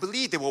watching? I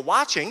believe they were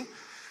watching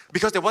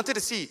because they wanted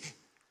to see,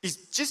 is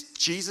just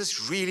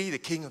Jesus really the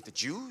King of the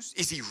Jews?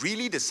 Is he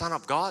really the Son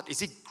of God? Is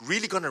he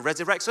really going to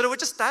resurrect? So they were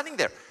just standing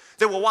there.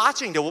 They were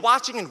watching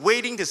and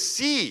waiting to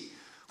see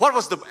what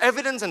was the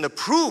evidence and the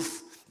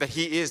proof that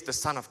he is the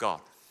Son of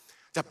God.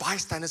 They're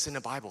bystanders in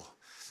the Bible.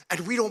 And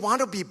we don't want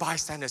to be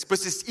bystanders,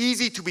 but it's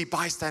easy to be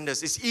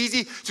bystanders. It's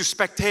easy to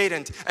spectate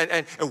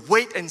and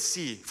wait and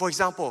see. For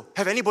example,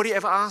 have anybody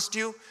ever asked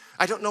you,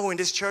 I don't know in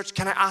this church,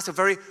 can I ask a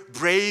very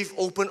brave,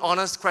 open,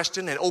 honest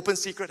question, an open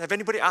secret? Have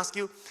anybody asked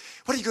you,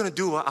 what are you going to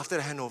do after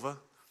the handover?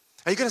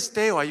 Are you going to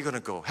stay or are you going to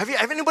go? Have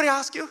anybody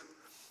asked you?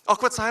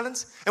 Awkward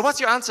silence. And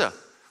what's your answer?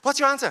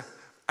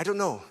 I don't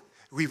know.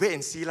 We wait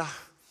and see lah.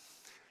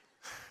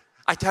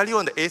 I tell you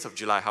on the 8th of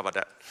July, how about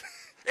that?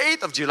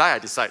 8th of July, I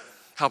decide.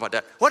 How about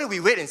that? Why don't we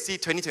wait and see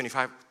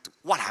 2025,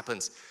 what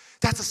happens?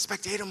 That's a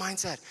spectator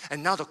mindset.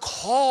 And now the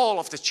call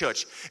of the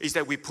church is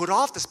that we put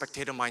off the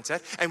spectator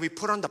mindset and we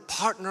put on the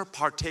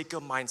partner-partaker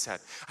mindset.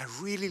 I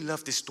really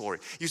love this story.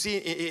 You see,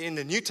 in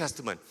the New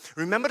Testament,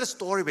 remember the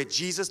story where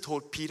Jesus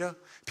told Peter,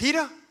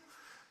 Peter,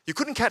 you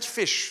couldn't catch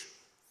fish.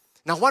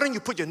 Now why don't you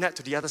put your net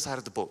to the other side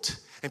of the boat?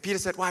 And Peter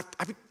said, well,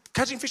 I've been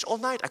catching fish all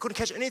night. I couldn't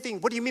catch anything.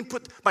 What do you mean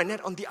put my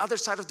net on the other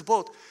side of the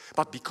boat?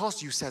 But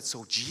because you said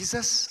so,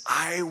 Jesus,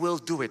 I will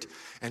do it.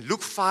 And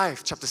Luke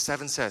 5, chapter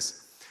 7 says,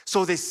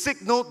 so they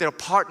signaled their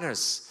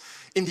partners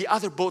in the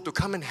other boat to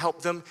come and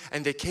help them,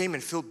 and they came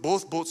and filled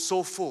both boats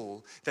so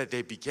full that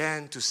they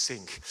began to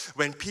sink.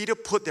 When Peter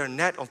put their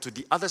net onto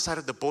the other side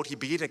of the boat, he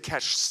began to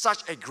catch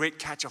such a great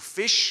catch of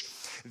fish.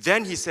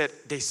 Then he said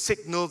they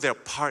signaled their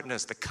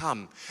partners to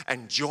come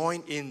and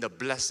join in the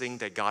blessing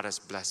that God has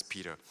blessed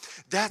Peter.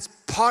 That's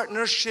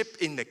partnership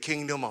in the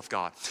kingdom of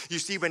God. You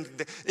see,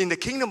 in the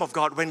kingdom of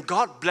God, when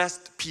God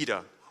blessed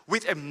Peter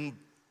with a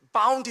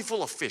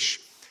bountiful of fish,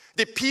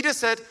 Peter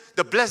said,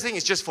 the blessing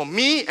is just for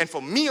me and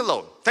for me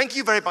alone. Thank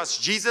you very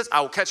much, Jesus. I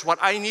will catch what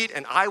I need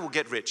and I will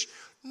get rich.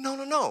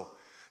 No.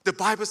 The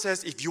Bible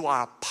says if you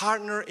are a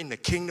partner in the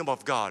kingdom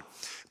of God,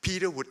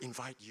 Peter would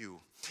invite you,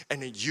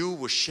 and then you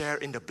will share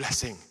in the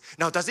blessing.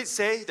 Now, does it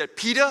say that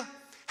Peter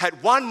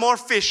had one more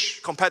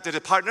fish compared to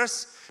the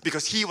partners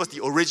because he was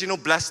the original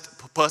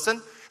blessed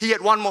person? He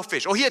had one more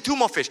fish, or he had two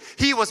more fish.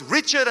 He was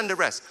richer than the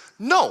rest.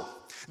 No,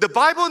 the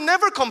Bible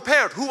never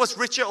compared who was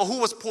richer or who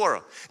was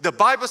poorer. The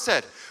Bible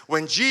said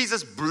when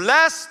Jesus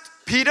blessed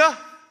Peter,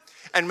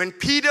 and when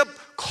Peter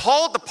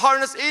called the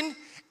partners in,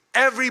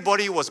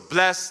 everybody was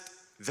blessed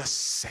the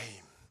same.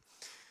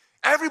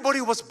 Everybody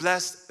was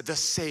blessed the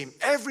same.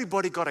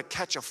 Everybody got a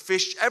catch of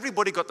fish.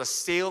 Everybody got the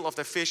sale of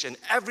the fish, and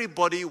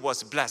everybody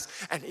was blessed.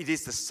 And it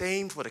is the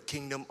same for the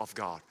kingdom of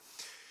God.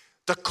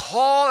 The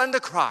call and the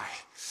cry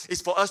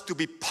is for us to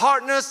be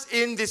partners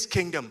in this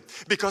kingdom.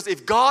 Because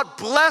if God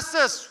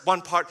blesses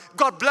one part,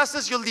 God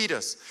blesses your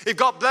leaders. If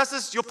God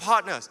blesses your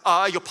partners,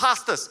 your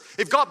pastors,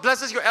 if God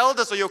blesses your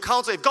elders or your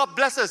council, if God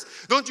blesses,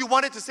 don't you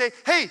want it to say,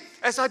 hey,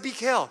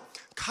 SIBKL,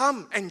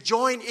 come and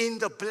join in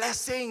the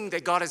blessing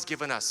that God has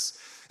given us.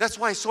 That's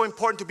why it's so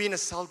important to be in a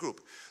cell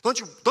group.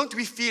 Don't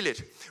we feel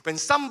it? When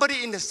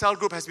somebody in the cell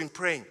group has been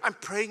praying, I'm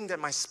praying that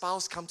my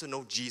spouse come to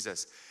know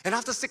Jesus. And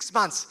after 6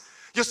 months,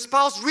 your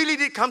spouse really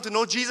did come to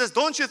know Jesus.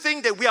 Don't you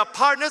think that we are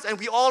partners and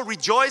we all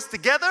rejoice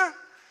together?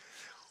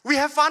 We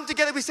have fun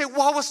together. We say,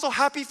 wow, we're so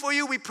happy for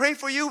you. We pray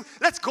for you.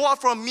 Let's go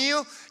out for a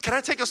meal. Can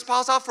I take your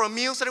spouse out for a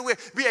meal so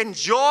that we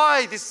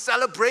enjoy this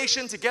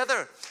celebration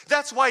together?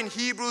 That's why in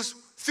Hebrews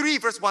 3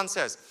 verse 1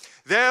 says,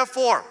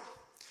 Therefore,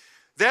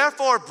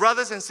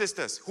 brothers and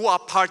sisters who are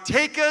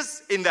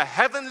partakers in the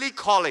heavenly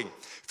calling,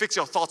 fix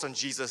your thoughts on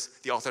Jesus,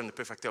 the author and the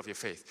perfecter of your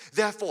faith.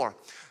 Therefore,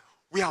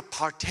 we are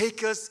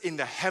partakers in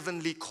the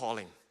heavenly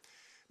calling,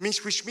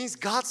 which means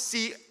God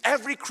sees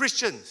every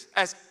Christian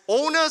as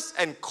owners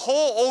and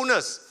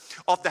co-owners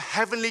of the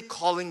heavenly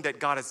calling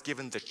that God has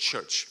given the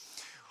church.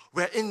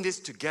 We're in this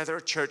together,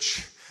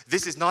 church.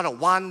 This is not a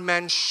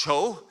one-man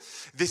show.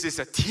 This is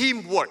a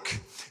teamwork.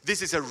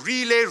 This is a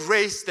relay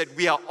race that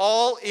we are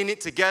all in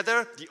it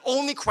together. The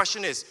only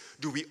question is,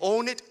 do we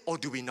own it or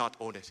do we not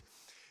own it?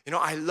 You know,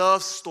 I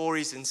love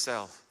stories in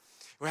cell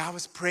where I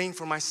was praying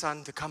for my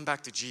son to come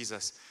back to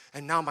Jesus.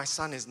 And now my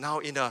son is now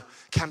in a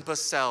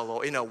campus cell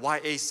or in a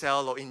YA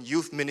cell or in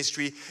youth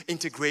ministry,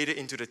 integrated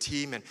into the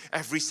team. And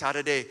every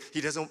Saturday,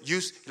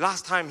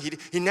 last time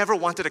he never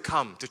wanted to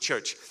come to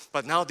church.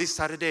 But now this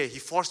Saturday, he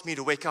forced me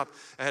to wake up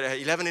at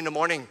 11 in the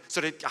morning so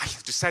that I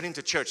have to send him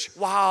to church.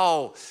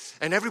 Wow.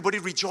 And everybody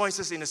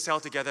rejoices in the cell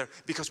together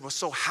because we're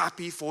so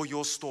happy for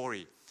your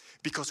story.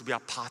 Because we are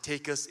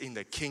partakers in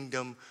the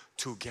kingdom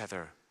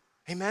together.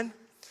 Amen?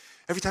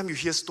 Every time you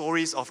hear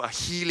stories of a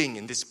healing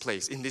in this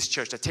place, in this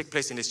church, that take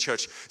place in this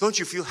church, don't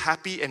you feel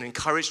happy and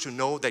encouraged to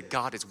know that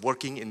God is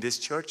working in this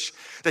church?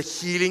 That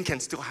healing can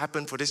still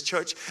happen for this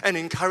church, and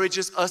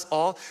encourages us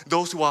all,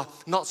 those who are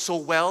not so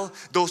well,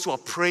 those who are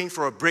praying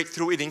for a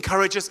breakthrough. It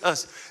encourages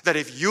us that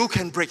if you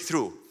can break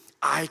through,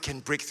 I can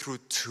break through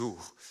too,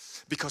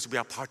 because we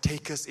are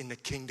partakers in the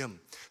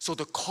kingdom. So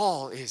the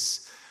call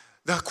is,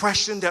 the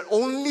question that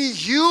only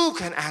you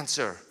can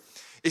answer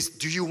is,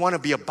 do you want to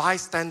be a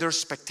bystander,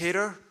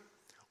 spectator?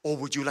 Or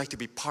would you like to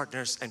be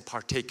partners and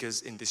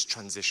partakers in this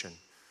transition?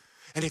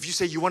 And if you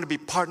say you want to be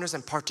partners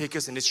and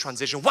partakers in this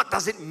transition, what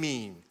does it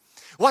mean?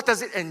 What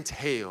does it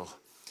entail?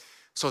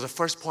 So the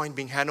first point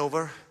being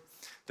handover,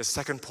 the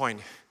second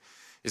point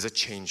is a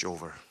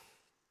changeover.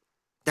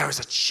 There is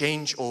a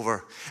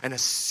changeover and a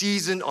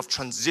season of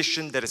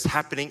transition that is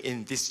happening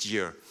in this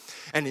year.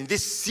 And in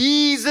this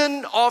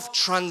season of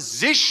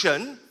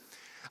transition,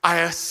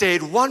 I say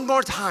it one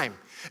more time,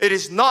 it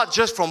is not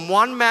just from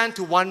one man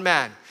to one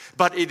man,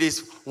 but it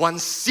is one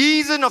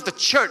season of the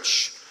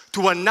church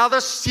to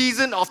another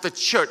season of the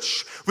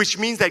church, which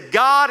means that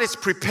God is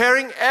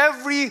preparing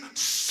every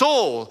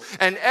soul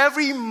and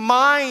every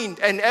mind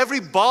and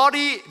every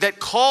body that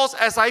calls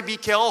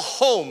SIBKL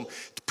home,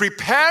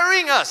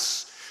 preparing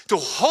us to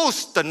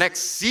host the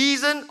next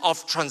season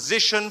of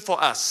transition for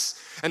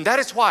us. And that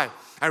is why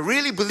I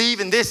really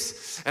believe in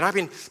this, and I've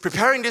been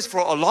preparing this for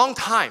a long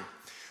time.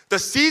 The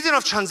season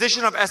of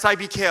transition of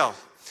SIBKL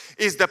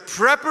is the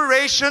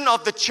preparation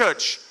of the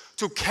church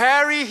to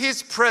carry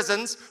His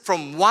presence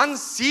from one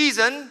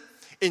season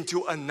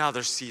into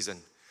another season.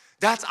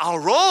 That's our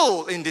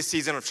role in this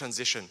season of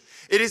transition.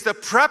 It is the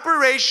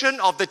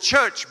preparation of the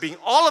church, being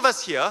all of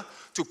us here,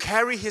 to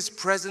carry His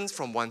presence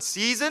from one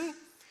season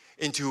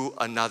into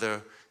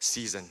another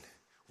season.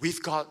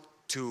 We've got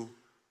to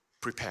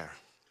prepare.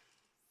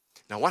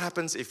 Now, what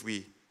happens if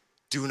we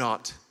do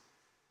not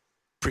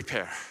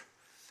prepare?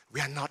 We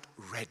are not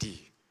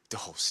ready to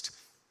host.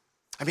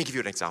 Let me give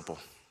you an example.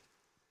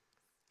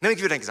 I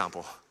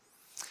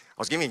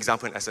was giving an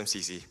example in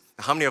SMCC.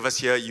 How many of us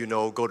here, you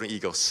know Golden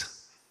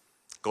Eagles?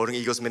 Golden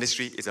Eagles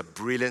ministry is a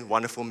brilliant,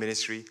 wonderful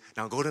ministry.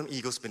 Now, Golden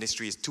Eagles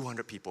ministry is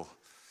 200 people.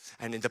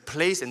 And in the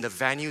place and the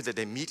venue that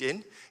they meet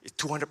in, is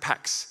 200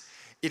 packs.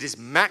 It is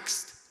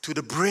maxed to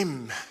the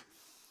brim.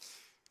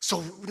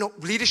 So,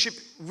 leadership,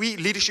 we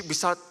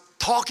start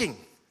talking.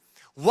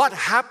 What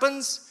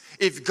happens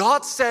if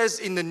God says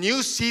in the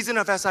new season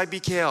of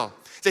SIBKL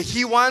that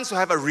He wants to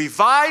have a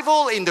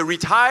revival in the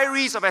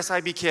retirees of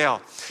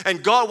SIBKL.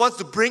 And God wants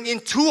to bring in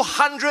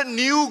 200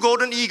 new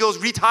Golden Eagles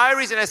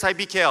retirees in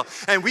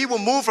SIBKL. And we will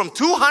move from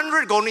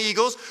 200 Golden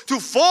Eagles to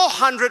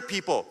 400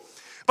 people.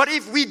 But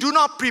if we do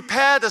not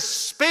prepare the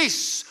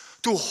space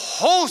to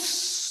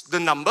host the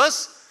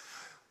numbers,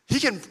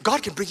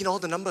 God can bring in all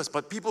the numbers,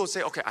 but people will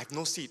say, okay, I have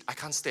no seat, I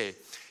can't stay.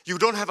 You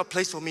don't have a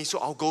place for me, so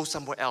I'll go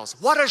somewhere else.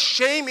 What a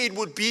shame it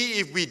would be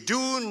if we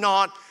do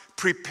not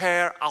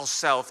prepare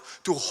ourselves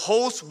to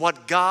host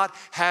what God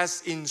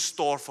has in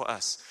store for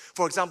us.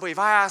 For example, if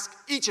I ask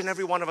each and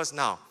every one of us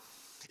now,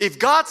 if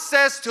God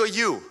says to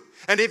you,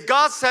 and if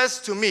God says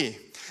to me,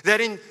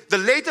 that in the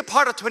later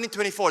part of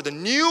 2024, the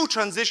new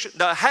transition,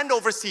 the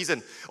handover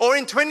season, or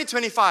in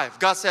 2025,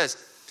 God says,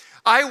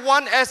 I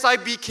want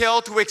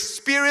SIBKL to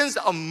experience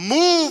a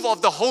move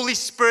of the Holy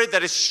Spirit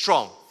that is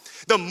strong.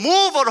 The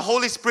move of the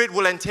Holy Spirit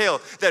will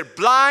entail that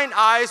blind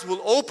eyes will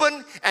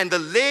open and the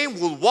lame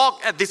will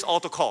walk at this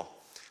altar call.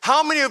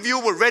 How many of you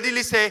will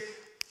readily say,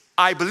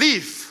 I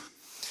believe,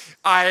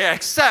 I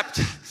accept,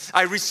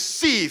 I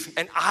receive,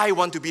 and I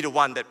want to be the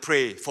one that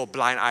pray for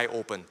blind eye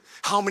open?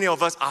 How many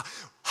of us are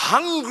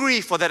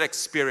hungry for that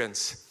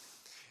experience?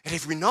 And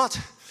if we're not,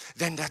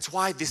 then that's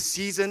why this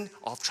season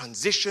of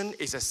transition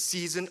is a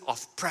season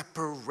of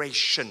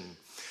preparation.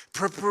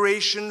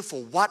 Preparation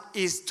for what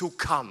is to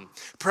come.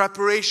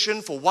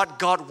 Preparation for what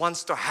God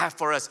wants to have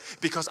for us.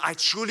 Because I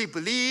truly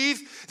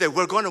believe that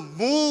we're going to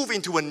move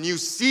into a new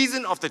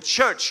season of the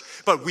church.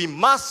 But we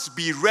must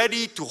be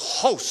ready to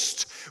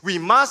host. We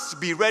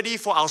must be ready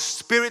for our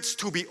spirits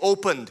to be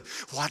opened.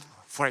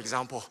 For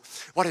example,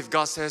 what if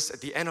God says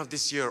at the end of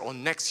this year or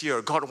next year,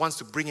 God wants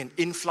to bring an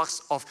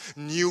influx of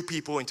new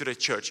people into the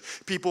church.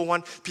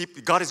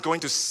 God is going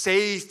to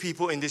save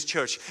people in this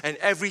church. And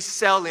every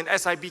cell in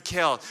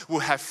SIBKL will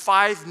have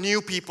 5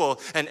 new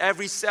people. And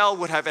every cell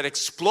would have an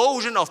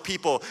explosion of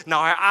people. Now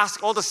I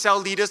ask all the cell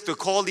leaders, the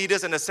core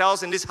leaders and the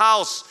cells in this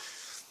house,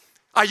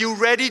 are you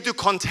ready to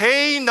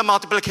contain the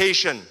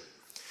multiplication?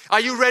 Are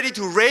you ready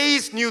to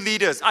raise new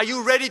leaders? Are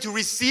you ready to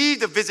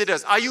receive the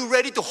visitors? Are you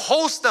ready to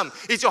host them?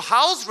 Is your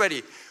house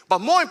ready? But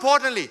more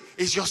importantly,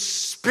 is your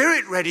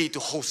spirit ready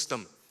to host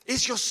them?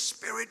 Is your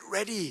spirit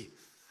ready?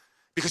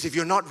 Because if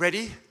you're not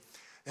ready,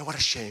 then what a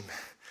shame.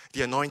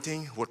 The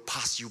anointing would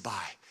pass you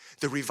by.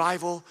 The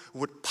revival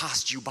would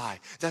pass you by.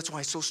 That's why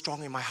it's so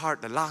strong in my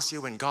heart that last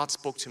year when God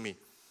spoke to me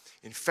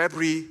in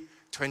February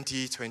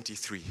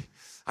 2023,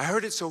 I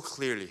heard it so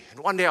clearly.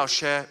 And one day I'll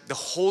share the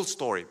whole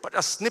story. But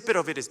a snippet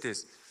of it is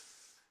this.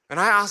 And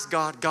I asked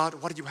God,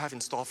 what do you have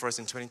in store for us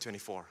in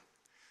 2024?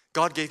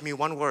 God gave me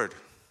one word,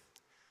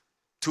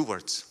 2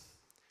 words,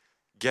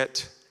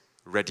 get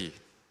ready.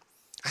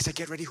 I said,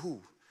 get ready who?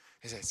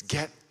 He says,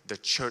 get the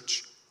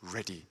church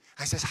ready.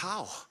 I says,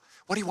 how?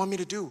 What do you want me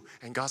to do?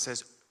 And God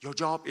says, your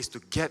job is to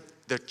get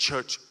the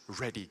church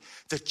ready.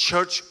 The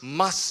church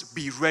must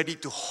be ready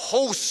to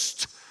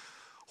host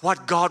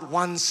what God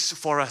wants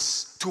for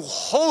us, to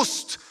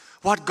host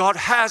what God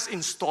has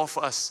in store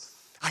for us.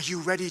 Are you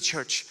ready,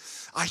 church?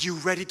 Are you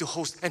ready to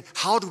host? And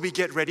how do we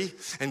get ready?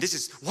 And this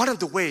is one of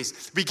the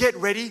ways. We get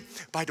ready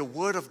by the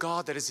Word of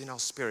God that is in our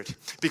spirit.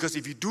 Because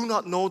if you do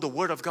not know the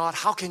Word of God,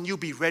 how can you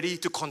be ready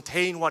to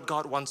contain what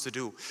God wants to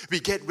do?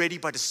 We get ready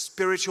by the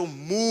spiritual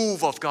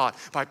move of God,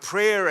 by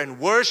prayer and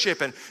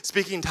worship and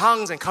speaking in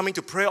tongues and coming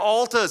to prayer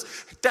altars.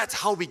 That's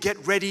how we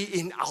get ready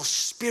in our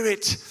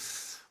spirit.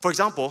 For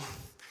example,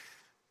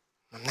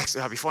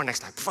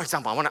 for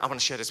example, I want to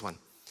share this one.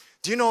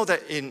 Do you know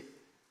that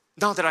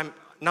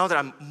now that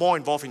I'm more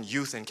involved in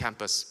youth and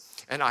campus,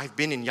 and I've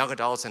been in young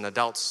adults and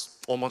adults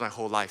almost my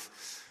whole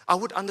life, I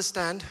would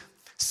understand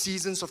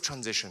seasons of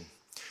transition.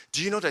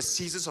 Do you know that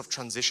seasons of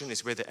transition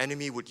is where the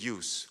enemy would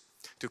use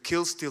to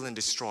kill, steal, and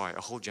destroy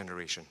a whole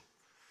generation?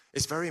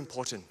 It's very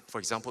important. For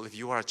example, if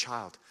you are a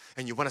child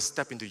and you want to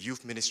step into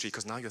youth ministry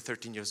because now you're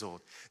 13 years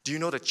old, do you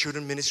know that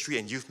children ministry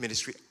and youth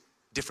ministry,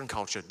 different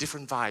culture,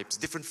 different vibes,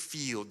 different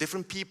feel,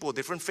 different people,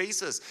 different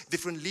faces,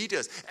 different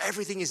leaders.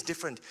 Everything is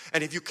different.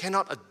 And if you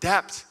cannot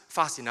adapt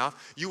fast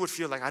enough, you would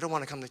feel like, I don't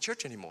want to come to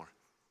church anymore.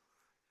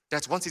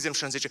 That's one season of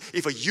transition.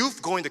 If a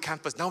youth going to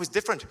campus, now it's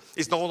different.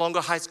 It's no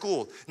longer high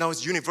school. Now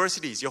it's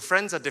universities. Your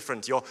friends are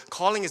different. Your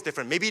calling is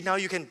different. Maybe now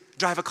you can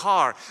drive a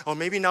car. Or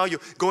maybe now you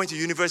go into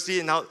university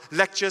and now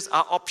lectures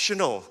are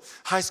optional.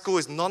 High school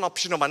is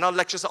non-optional, but now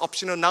lectures are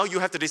optional. Now you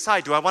have to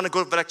decide, do I want to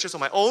go for lectures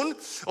on my own?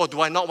 Or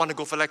do I not want to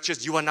go for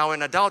lectures? You are now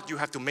an adult. You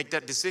have to make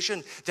that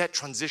decision. That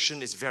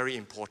transition is very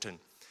important.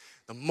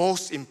 The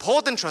most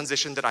important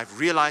transition that I've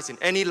realized in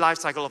any life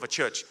cycle of a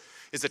church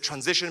is the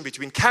transition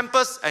between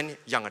campus and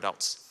young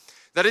adults.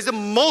 That is the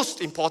most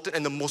important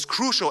and the most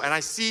crucial. And I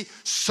see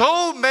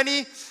so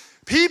many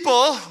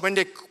people, when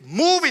they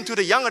move into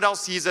the young adult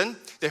season,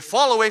 they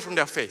fall away from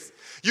their faith.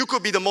 You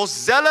could be the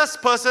most zealous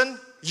person,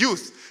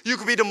 youth. You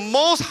could be the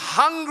most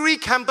hungry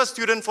campus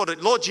student for the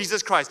Lord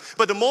Jesus Christ.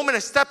 But the moment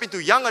they step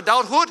into young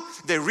adulthood,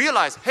 they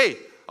realize, hey,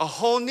 a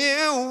whole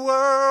new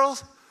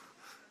world.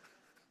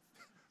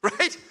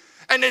 Right?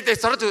 And they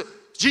started to,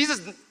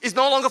 Jesus is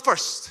no longer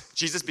first.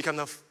 Jesus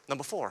became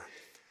number 4.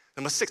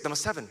 Number 6, number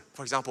 7,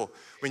 for example,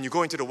 when you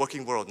go into the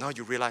working world, now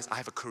you realize I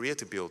have a career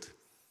to build.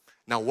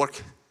 Now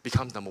work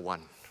becomes number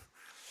 1.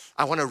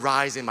 I want to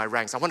rise in my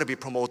ranks. I want to be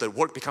promoted.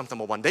 Work becomes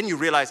number 1. Then you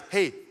realize,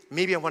 hey,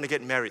 maybe I want to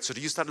get married. So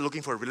you start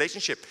looking for a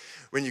relationship.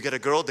 When you get a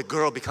girl, the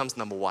girl becomes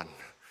number 1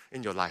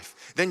 in your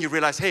life. Then you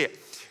realize, hey,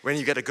 when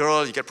you get a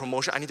girl, you get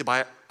promotion, I need to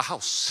buy a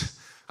house.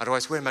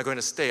 Otherwise, where am I going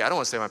to stay? I don't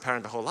want to stay with my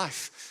parent the whole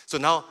life. So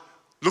now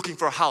looking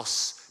for a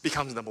house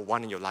becomes number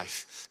 1 in your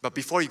life. But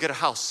before you get a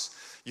house,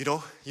 you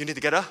need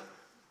to get a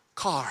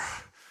car.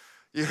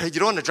 You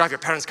don't want to drive your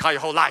parents' car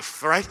your whole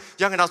life, all right?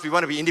 Young adults, we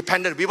want to be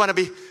independent. We want to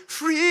be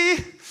free,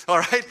 all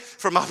right?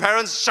 From our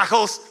parents'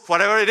 shackles,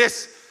 whatever it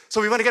is.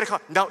 So we want to get a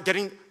car. Now,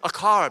 getting a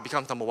car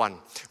becomes number 1.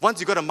 Once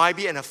you got a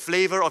Myvi and a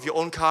flavor of your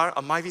own car,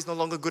 a Myvi is no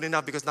longer good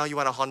enough because now you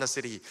want a Honda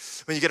City.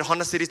 When you get a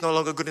Honda City, it's no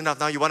longer good enough.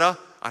 Now you want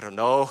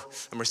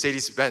a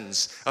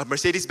Mercedes-Benz. A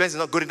Mercedes-Benz is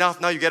not good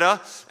enough. Now you get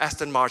a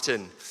Aston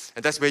Martin.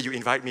 And that's where you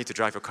invite me to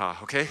drive your car,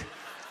 okay?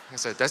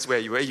 So that's where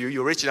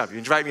you're rich enough. You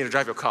invite me to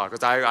drive your car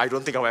because I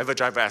don't think I'll ever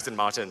drive an Aston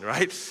Martin,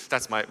 right?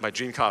 That's my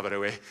dream car, by the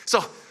way.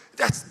 So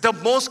that's the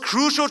most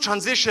crucial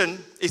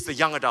transition is the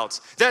young adults.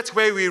 That's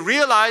where we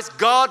realize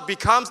God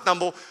becomes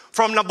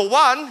from number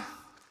 1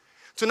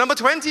 to number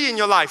 20 in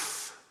your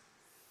life.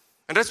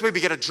 And that's where we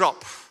get a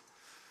drop,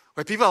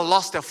 where people have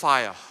lost their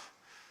fire.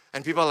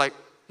 And people are like,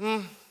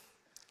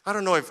 I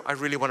don't know if I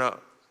really want to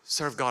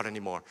serve God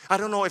anymore. I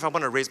don't know if I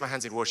want to raise my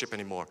hands in worship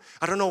anymore.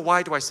 I don't know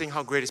why do I sing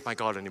how great is my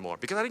God anymore.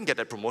 Because I didn't get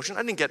that promotion.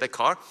 I didn't get that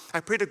car.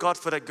 I prayed to God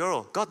for that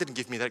girl. God didn't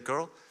give me that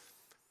girl.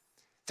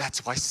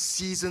 That's why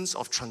seasons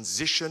of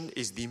transition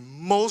is the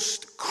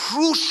most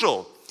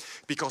crucial,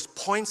 because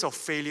points of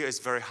failure is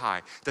very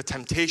high. The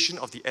temptation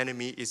of the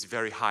enemy is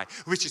very high,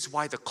 which is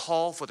why the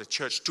call for the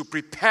church to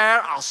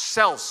prepare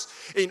ourselves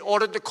in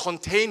order to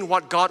contain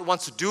what God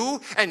wants to do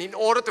and in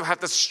order to have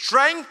the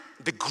strength,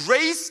 the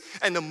grace,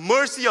 and the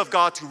mercy of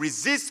God to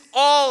resist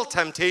all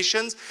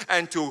temptations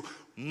and to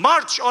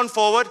march on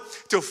forward,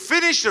 to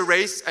finish the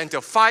race and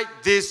to fight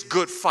this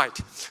good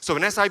fight. So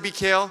in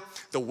SIBKL,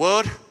 the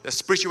word, the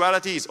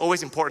spirituality is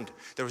always important.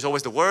 There is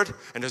always the word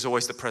and there's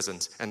always the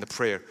presence and the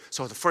prayer.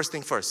 So the first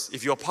thing first,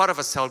 if you're part of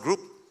a cell group,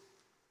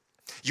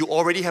 you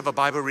already have a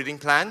Bible reading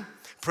plan.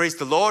 Praise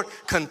the Lord.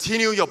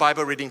 Continue your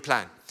Bible reading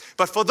plan.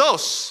 But for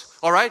those,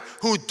 all right,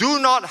 who do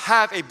not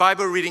have a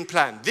Bible reading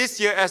plan, this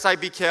year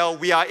SIBKL,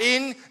 we are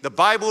in the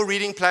Bible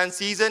reading plan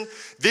season.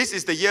 This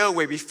is the year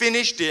where we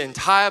finish the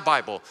entire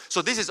Bible.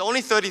 So this is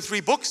only 33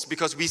 books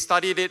because we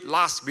read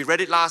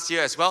it last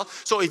year as well.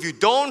 So if you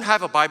don't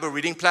have a Bible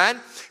reading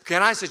plan,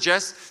 can I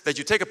suggest that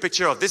you take a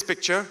picture of this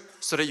picture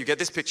so that you get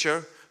this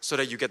picture so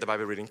that you get the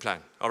Bible reading plan,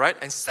 all right?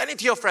 And send it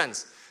to your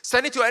friends.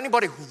 Send it to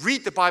anybody who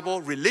read the Bible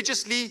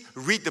religiously,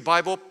 read the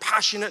Bible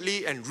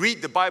passionately, and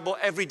read the Bible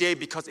every day,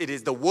 because it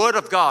is the Word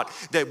of God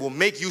that will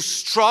make you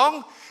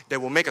strong,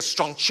 that will make a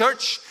strong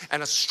church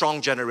and a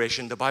strong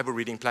generation, the Bible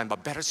reading plan.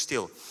 But better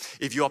still,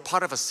 if you are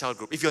part of a cell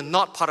group, if you're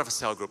not part of a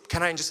cell group,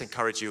 can I just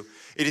encourage you?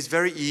 It is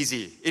very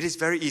easy. It is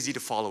very easy to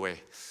fall away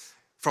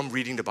from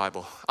reading the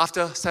Bible.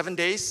 After 7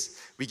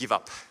 days, we give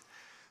up.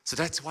 So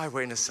that's why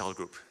we're in a cell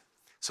group.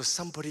 So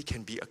somebody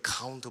can be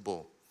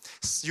accountable.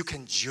 You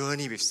can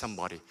journey with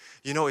somebody.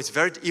 You know,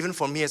 even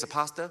for me as a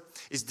pastor,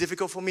 it's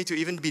difficult for me to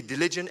even be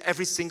diligent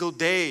every single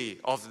day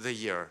of the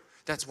year.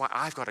 That's why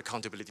I've got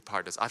accountability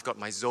partners. I've got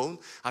my zone,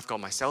 I've got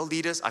my cell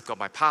leaders, I've got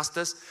my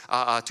pastors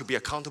to be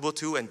accountable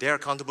to, and they're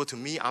accountable to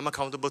me, I'm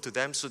accountable to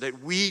them, so that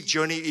we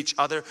journey each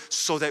other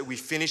so that we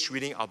finish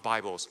reading our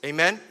Bibles.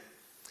 Amen?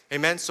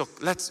 Amen? So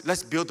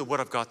let's build the Word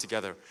of God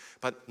together.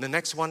 But the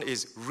next one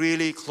is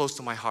really close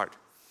to my heart.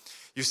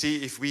 You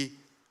see, if we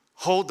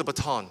hold the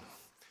baton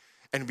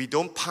and we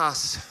don't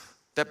pass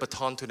that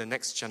baton to the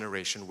next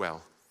generation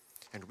well,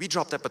 and we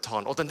drop that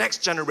baton, or the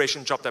next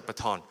generation drop that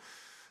baton,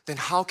 then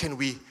how can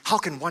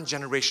one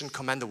generation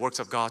command the works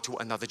of God to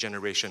another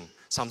generation?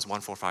 Psalms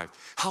 145.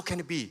 How can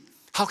it be?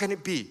 How can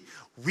it be?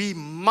 We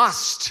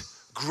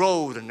must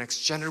grow the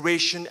next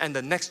generation, and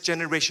the next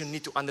generation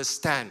need to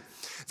understand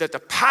that the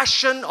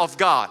passion of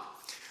God,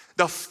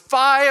 the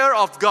fire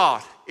of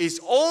God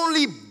is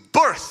only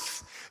birthed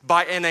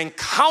by an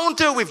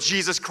encounter with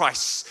Jesus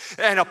Christ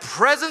and a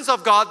presence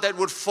of God that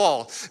would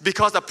fall.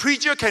 Because a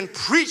preacher can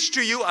preach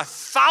to you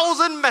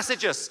 1,000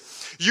 messages,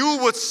 you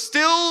would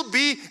still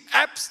be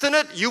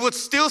abstinent. You would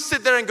still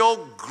sit there and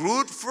go,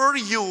 good for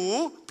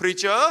you,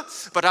 preacher,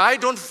 but I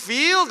don't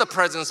feel the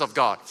presence of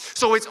God.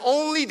 So it's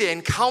only the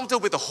encounter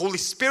with the Holy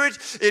Spirit,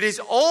 it is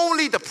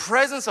only the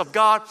presence of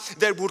God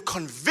that would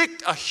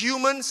convict a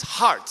human's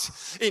heart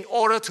in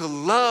order to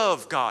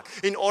love God,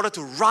 in order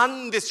to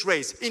run this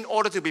race, in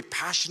order to be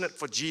passionate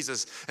for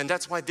Jesus. And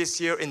that's why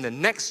this year in the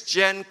Next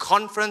Gen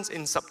Conference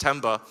in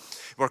September,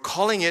 we're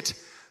calling it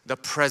the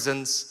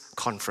Presence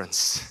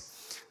Conference.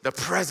 The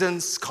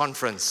Presence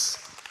Conference.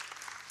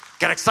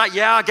 Get excited?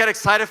 Yeah, get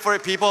excited for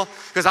it, people,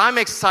 because I'm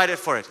excited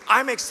for it.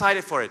 I'm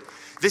excited for it.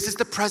 This is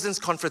the Presence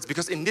Conference,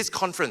 because in this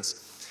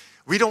conference,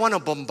 we don't want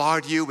to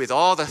bombard you with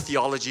all the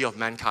theology of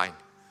mankind.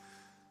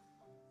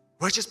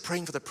 We're just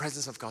praying for the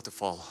presence of God to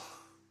fall.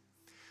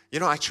 You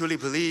know, I truly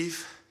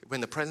believe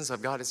when the presence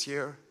of God is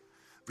here,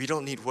 we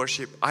don't need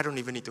worship. I don't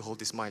even need to hold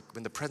this mic.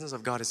 When the presence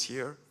of God is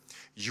here,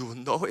 you will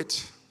know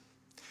it.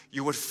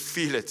 You will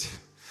feel it.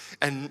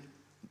 And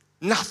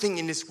nothing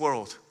in this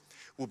world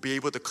will be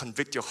able to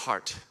convict your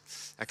heart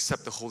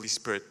except the Holy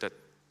Spirit that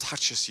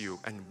touches you.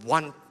 And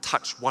one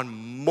touch, one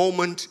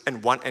moment,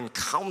 and one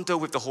encounter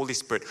with the Holy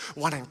Spirit,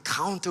 one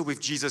encounter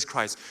with Jesus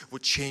Christ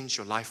would change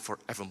your life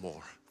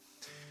forevermore.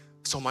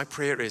 So my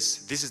prayer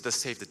is, this is the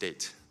save the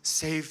date.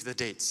 Save the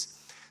dates.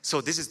 So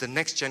this is the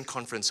Next Gen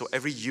conference. So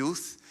every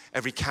youth,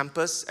 every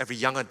campus, every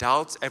young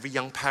adult, every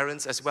young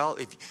parents as well,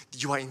 if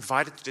you are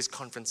invited to this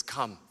conference,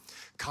 come.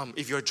 Come.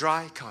 If you're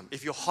dry, come.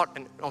 If you're hot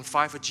and on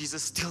fire for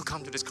Jesus, still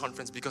come to this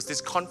conference, because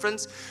this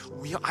conference,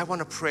 I want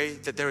to pray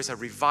that there is a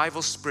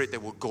revival spirit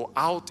that will go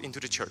out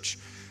into the church,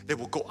 that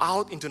will go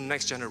out into the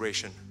next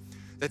generation,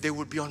 that they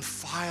will be on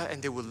fire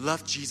and they will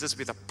love Jesus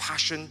with a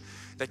passion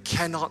that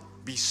cannot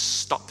be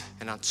stopped,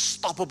 an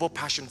unstoppable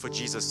passion for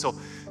Jesus. So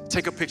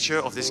take a picture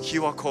of this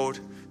QR code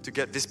to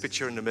get this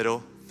picture in the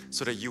middle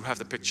so that you have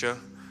the picture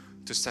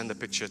to send the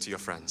picture to your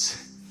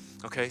friends.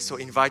 Okay, so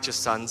invite your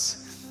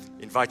sons,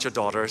 invite your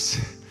daughters,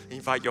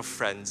 invite your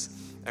friends.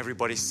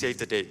 Everybody save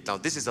the date. Now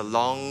this is a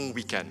long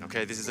weekend,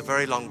 okay? This is a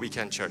very long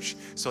weekend, church.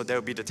 So there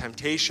will be the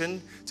temptation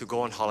to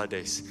go on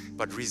holidays,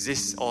 but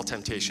resist all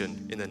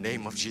temptation in the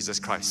name of Jesus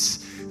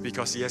Christ,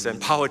 because He has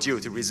empowered you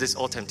to resist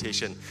all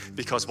temptation.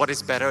 Because what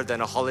is better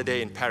than a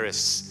holiday in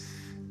Paris?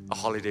 A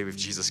holiday with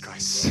Jesus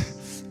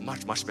Christ.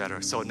 Much, much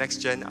better. So Next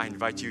Gen, I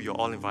invite you, you're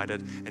all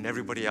invited, and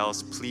everybody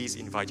else, please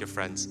invite your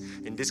friends.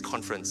 In this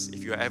conference,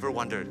 if you ever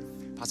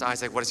wondered, Pastor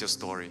Isaac, what is your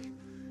story?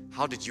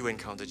 How did you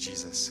encounter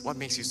Jesus? What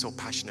makes you so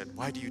passionate?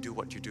 Why do you do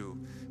what you do?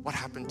 What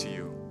happened to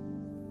you?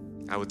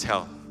 I will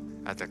tell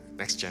at the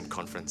Next Gen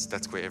conference.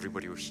 That's where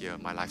everybody will hear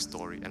my life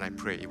story, and I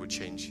pray it will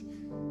change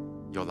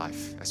your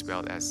life as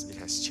well as it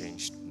has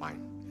changed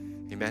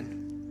mine.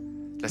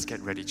 Amen? Let's get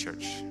ready,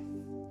 church.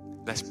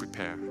 Let's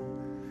prepare.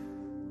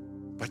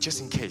 But just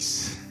in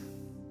case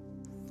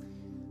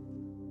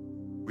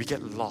we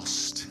get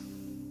lost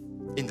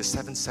in the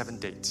 7-7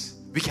 date,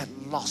 we get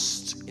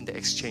lost in the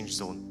exchange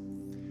zone,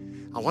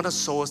 I want to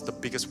show us the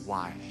biggest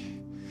why.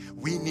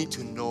 We need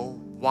to know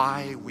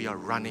why we are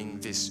running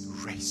this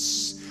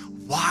race.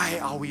 Why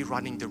are we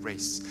running the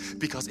race?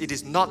 Because it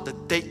is not the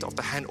date of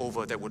the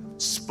handover that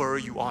would spur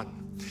you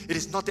on. It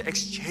is not the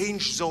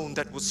exchange zone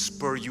that would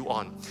spur you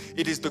on.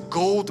 It is the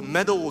gold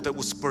medal that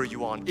will spur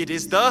you on. It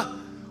is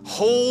the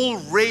whole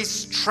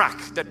race track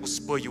that will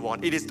spur you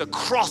on. It is the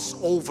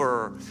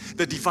crossover,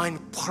 the divine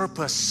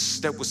purpose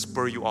that will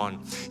spur you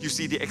on. You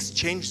see, the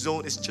exchange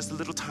zone is just a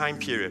little time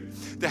period.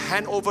 The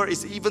handover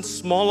is even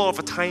smaller of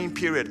a time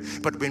period.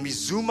 But when we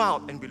zoom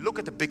out and we look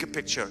at the bigger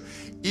picture,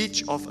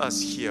 each of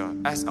us here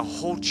as a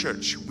whole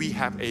church, we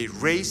have a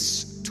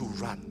race to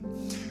run.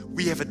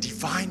 We have a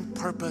divine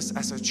purpose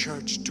as a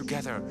church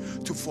together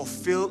to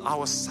fulfill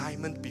our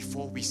assignment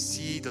before we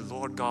see the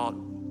Lord God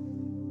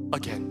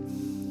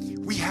again.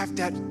 We have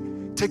that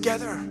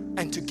together,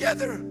 and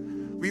together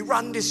we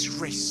run this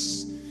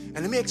race. And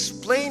let me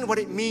explain what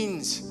it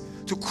means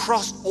to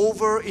cross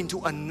over into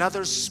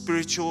another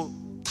spiritual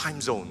time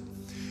zone.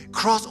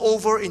 Cross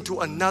over into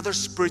another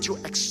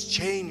spiritual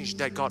exchange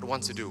that God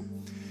wants to do.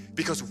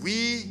 Because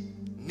we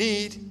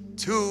need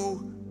to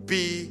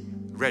be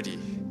ready.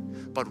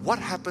 But what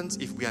happens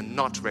if we are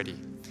not ready?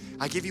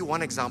 I give you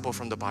one example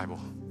from the Bible.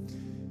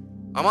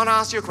 I want to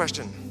ask you a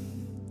question.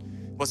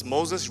 Was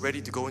Moses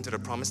ready to go into the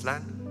promised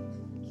land?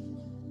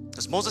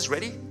 Was Moses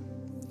ready?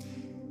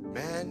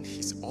 Man,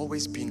 he's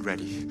always been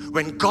ready.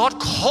 When God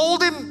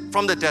called him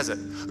from the desert,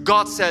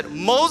 God said,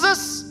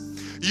 Moses,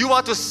 you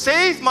are to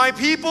save my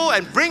people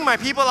and bring my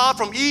people out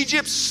from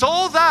Egypt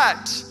so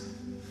that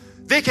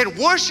they can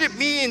worship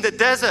me in the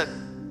desert.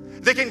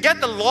 They can get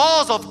the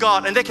laws of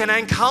God and they can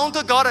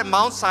encounter God at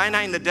Mount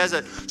Sinai in the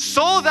desert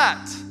so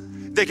that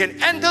they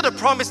can enter the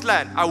promised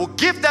land. I will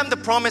give them the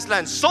promised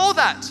land so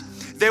that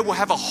they will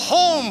have a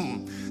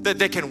home that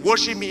they can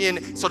worship me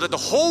in, so that the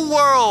whole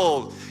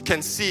world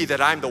can see that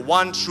I'm the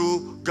one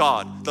true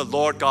God, the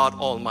Lord God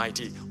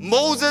Almighty.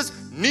 Moses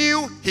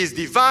knew his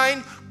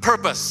divine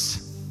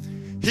purpose.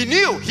 He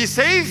knew he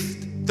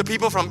saved the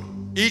people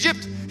from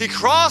Egypt. He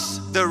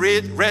crossed the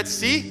Red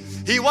Sea.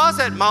 He was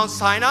at Mount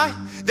Sinai.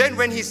 Then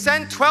when he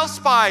sent 12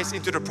 spies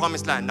into the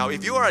promised land. Now,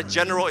 if you are a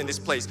general in this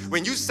place,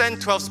 when you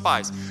send 12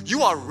 spies,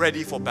 you are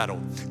ready for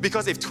battle.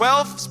 Because if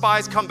 12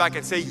 spies come back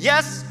and say,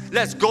 yes,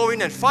 let's go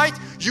in and fight,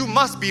 you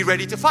must be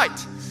ready to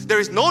fight. There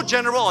is no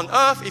general on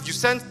earth, if you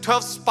send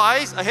 12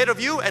 spies ahead of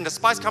you and the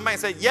spies come back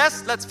and say,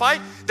 yes, let's fight,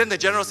 then the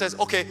general says,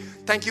 okay,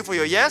 thank you for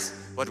your yes,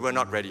 but we're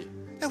not ready.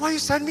 Then why you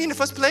send me in the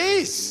first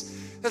place?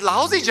 The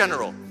lousy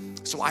general.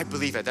 So I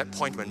believe at that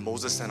point when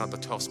Moses sent out the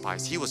 12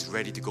 spies, he was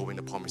ready to go in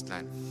the promised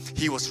land.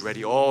 He was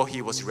ready. Oh,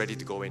 he was ready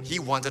to go in. He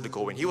wanted to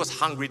go in. He was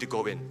hungry to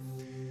go in.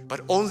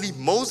 But only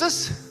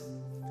Moses,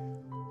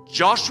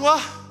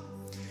 Joshua,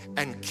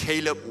 and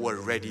Caleb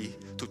were ready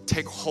to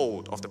take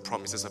hold of the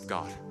promises of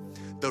God.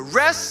 The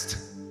rest,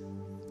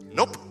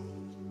 nope.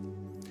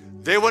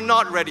 They were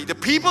not ready. The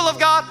people of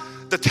God,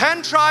 the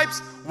 10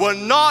 tribes were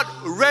not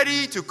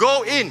ready to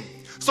go in.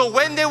 So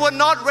when they were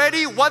not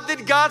ready, what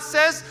did God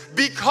says?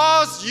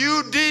 Because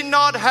you did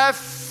not have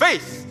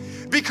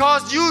faith,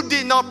 because you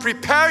did not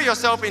prepare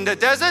yourself in the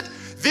desert,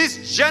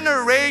 this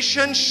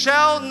generation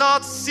shall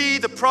not see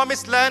the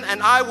promised land,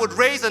 and I would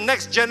raise the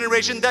next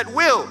generation that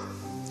will.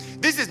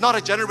 This is not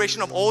a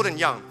generation of old and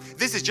young.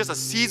 This is just a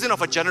season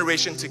of a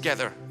generation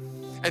together.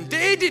 And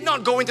they did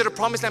not go into the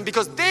promised land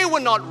because they were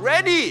not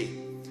ready.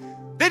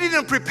 They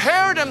didn't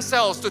prepare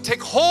themselves to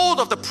take hold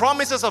of the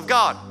promises of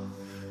God.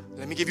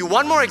 Let me give you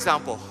one more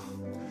example.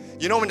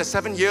 You know, in the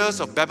 7 years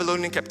of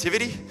Babylonian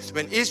captivity,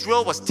 when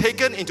Israel was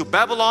taken into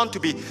Babylon to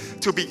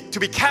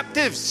be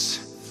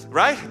captives,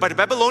 right, by the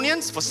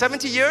Babylonians for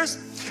 70 years,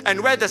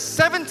 and where the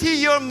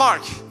 70-year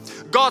mark,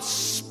 God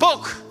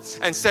spoke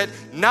and said,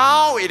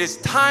 now it is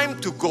time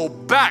to go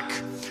back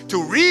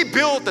to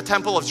rebuild the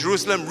temple of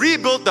Jerusalem,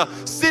 rebuild the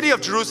city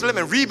of Jerusalem,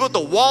 and rebuild the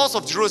walls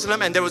of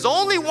Jerusalem. And there was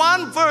only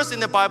one verse in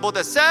the Bible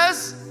that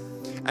says,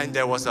 and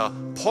there was a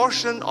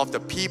portion of the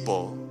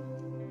people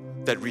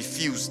that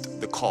refused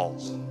the call.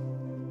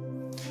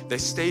 They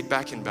stayed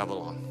back in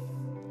Babylon.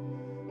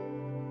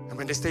 And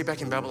when they stayed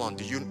back in Babylon,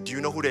 do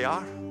you know who they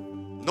are?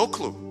 No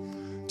clue.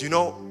 Do you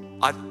know,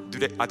 are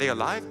they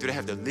alive? Do they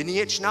have the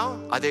lineage now?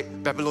 Are they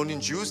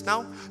Babylonian Jews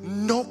now?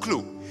 No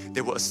clue.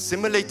 They were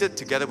assimilated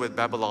together with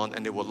Babylon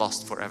and they were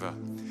lost forever.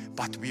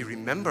 But we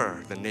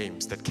remember the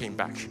names that came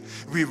back.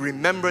 We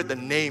remember the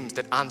names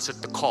that answered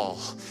the call.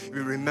 We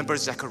remember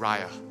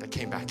Zechariah that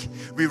came back.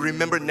 We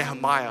remember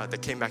Nehemiah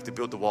that came back to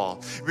build the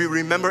wall. We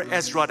remember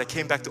Ezra that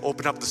came back to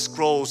open up the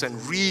scrolls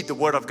and read the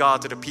word of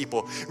God to the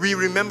people. We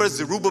remember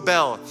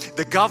Zerubbabel,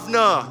 the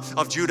governor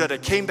of Judah,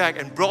 that came back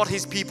and brought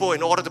his people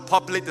in order to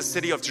populate the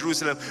city of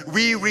Jerusalem.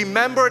 We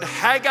remembered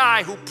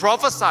Haggai who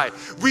prophesied.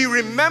 We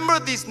remember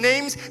these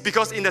names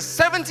because in the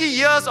 70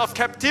 years of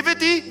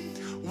captivity,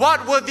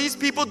 what were these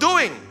people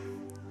doing?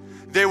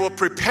 They were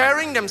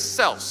preparing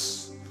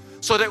themselves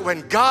so that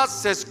when God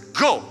says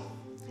go,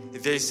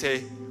 they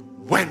say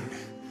when.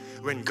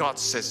 When God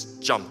says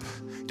jump,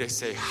 they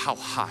say how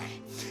high.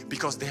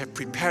 Because they have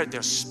prepared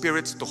their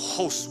spirits to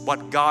host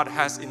what God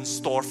has in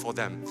store for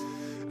them.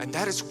 And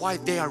that is why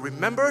they are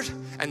remembered,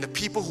 and the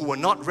people who were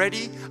not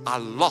ready are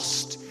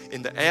lost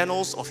in the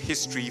annals of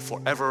history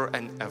forever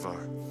and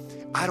ever.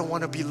 I don't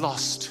want to be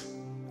lost.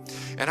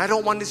 And I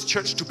don't want this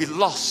church to be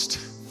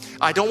lost.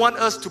 I don't want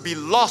us to be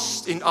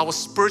lost in our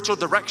spiritual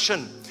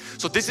direction.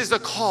 So this is a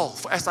call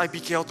for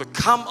SIBKL to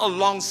come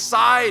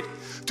alongside,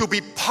 to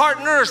be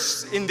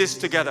partners in this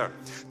together,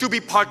 to be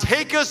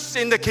partakers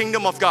in the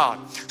kingdom of God,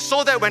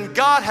 so that when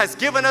God has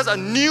given us a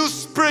new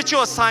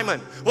spiritual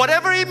assignment,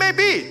 whatever it may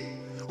be,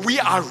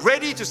 we are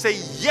ready to say,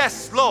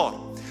 yes, Lord,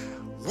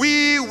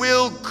 we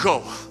will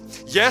go.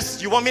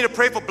 Yes, you want me to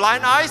pray for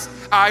blind eyes?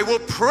 I will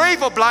pray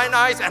for blind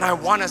eyes and I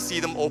want to see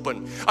them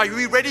open. Are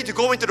you ready to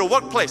go into the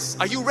workplace?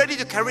 Are you ready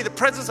to carry the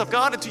presence of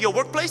God into your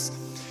workplace?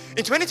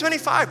 In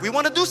 2025, we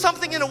want to do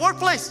something in the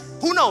workplace.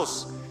 Who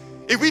knows?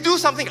 If we do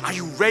something, are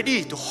you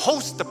ready to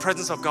host the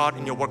presence of God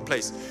in your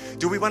workplace?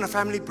 Do we want a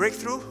family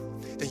breakthrough?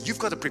 Then you've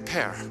got to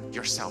prepare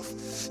yourself.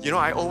 You know,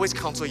 I always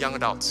counsel young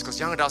adults because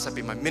young adults have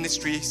been my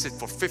ministry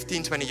for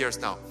 15, 20 years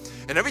now.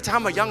 And every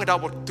time a young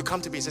adult would to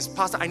come to me and says,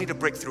 Pastor, I need a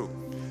breakthrough.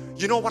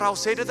 You know what I'll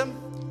say to them?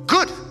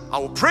 Good, I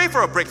will pray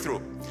for a breakthrough.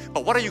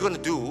 But what are you going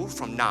to do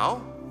from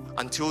now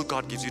until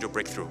God gives you the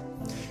breakthrough?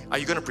 Are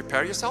you going to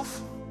prepare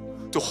yourself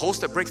to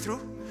host a breakthrough?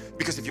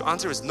 Because if your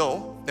answer is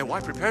no, then why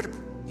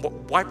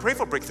pray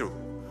for breakthrough?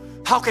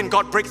 How can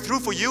God break through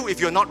for you if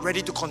you're not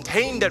ready to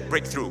contain that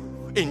breakthrough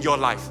in your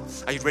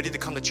life? Are you ready to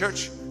come to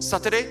church?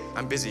 Saturday,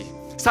 I'm busy.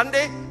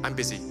 Sunday, I'm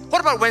busy.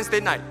 What about Wednesday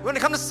night? You want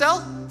to come to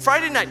cell?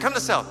 Friday night, come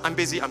to cell. I'm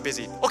busy.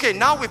 Okay,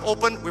 now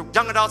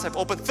young adults have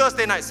opened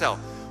Thursday night cell.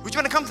 Would you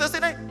want to come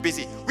Thursday night?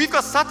 Busy. We've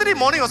got Saturday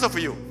morning also for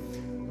you.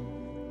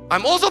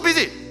 I'm also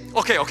busy.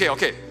 Okay.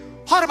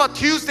 What about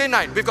Tuesday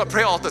night? We've got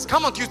prayer altars.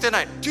 Come on Tuesday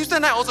night. Tuesday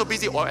night also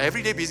busy, or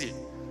every day busy.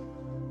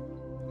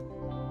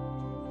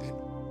 Then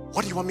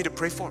what do you want me to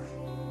pray for?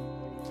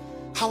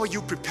 How are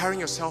you preparing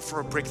yourself for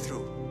a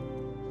breakthrough?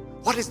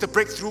 What is the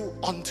breakthrough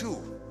onto?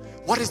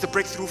 What is the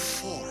breakthrough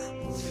for?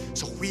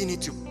 So we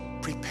need to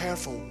prepare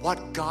for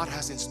what God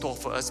has in store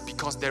for us,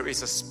 because there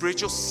is a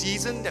spiritual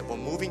season that we're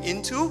moving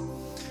into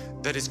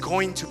that is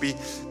going to be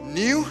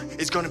new,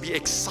 it's going to be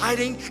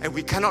exciting, and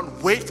we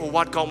cannot wait for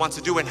what God wants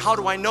to do. And how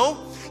do I know?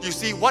 You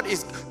see, what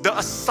is the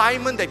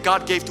assignment that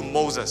God gave to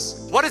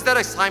Moses? What is that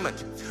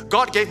assignment?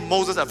 God gave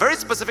Moses a very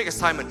specific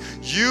assignment.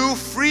 You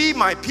free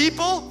my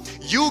people,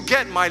 you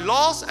get my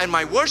laws and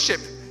my worship.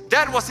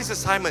 That was his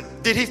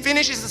assignment. Did he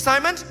finish his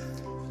assignment?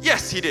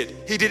 Yes, he did.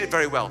 He did it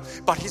very well.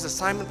 But his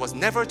assignment was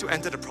never to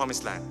enter the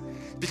promised land,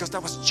 because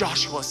that was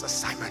Joshua's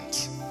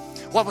assignment.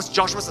 What was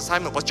Joshua's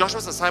assignment? Was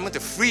Joshua's assignment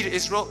to free the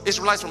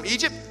Israelites from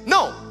Egypt?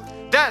 No,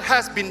 that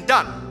has been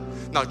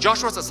done. Now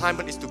Joshua's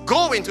assignment is to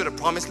go into the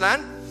promised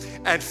land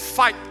and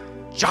fight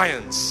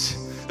giants.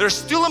 There's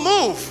still a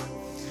move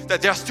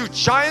that there are still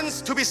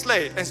giants to be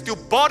slain and still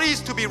bodies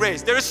to be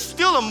raised. There is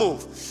still a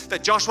move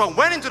that Joshua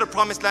went into the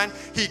promised land.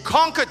 He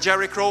conquered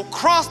Jericho,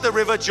 crossed the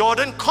river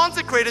Jordan,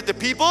 consecrated the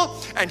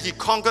people, and he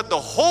conquered the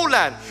whole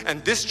land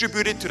and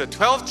distributed to the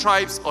 12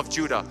 tribes of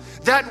Judah.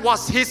 That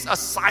was his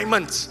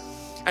assignment,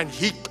 and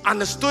he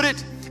understood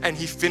it, and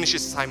he finished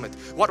his assignment.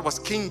 What was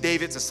King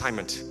David's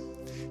assignment?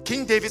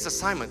 King David's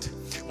assignment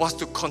was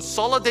to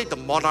consolidate the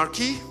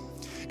monarchy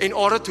in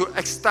order to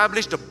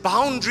establish the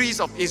boundaries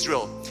of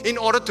Israel, in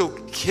order to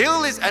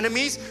kill his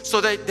enemies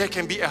so that there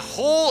can be a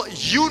whole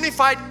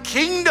unified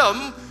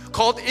kingdom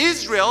called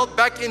Israel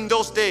back in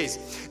those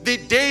days.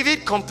 Did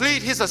David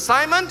complete his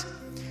assignment?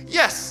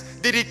 Yes.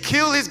 Did he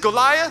kill his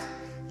Goliath?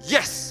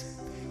 Yes.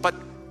 But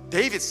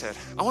David said,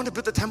 I want to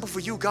build a temple for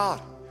you,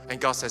 God. And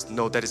God says,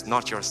 no, that is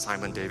not your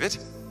assignment, David.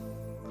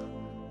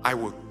 I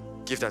will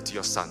give that to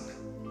your son,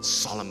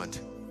 Solomon.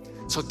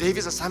 So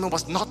David's assignment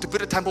was not to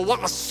build a temple.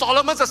 What was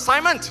Solomon's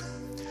assignment?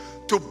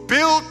 To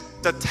build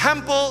the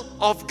temple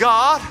of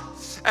God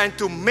and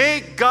to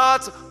make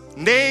God's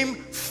name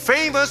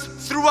famous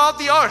throughout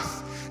the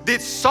earth.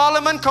 Did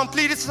Solomon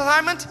complete his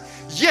assignment?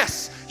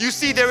 Yes. You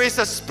see, there is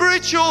a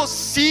spiritual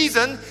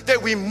season that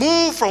we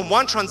move from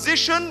one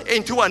transition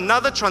into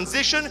another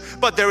transition,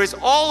 but there is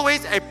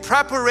always a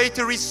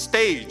preparatory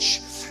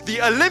stage.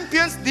 The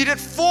Olympians needed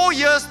 4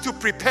 years to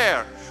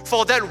prepare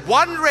for that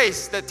one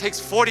race that takes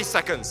 40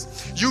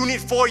 seconds. You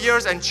need 4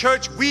 years, and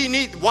church, we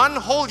need 1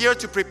 whole year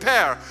to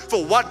prepare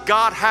for what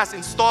God has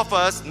in store for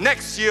us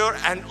next year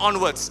and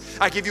onwards.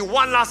 I give you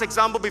one last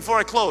example before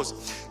I close.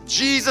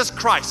 Jesus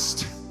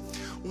Christ.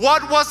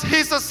 What was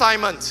his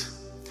assignment?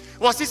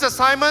 Was his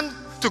assignment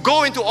to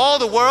go into all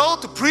the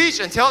world to preach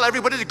and tell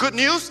everybody the good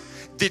news?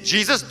 Did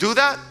Jesus do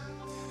that?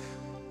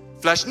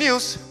 Flash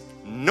news.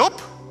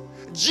 Nope.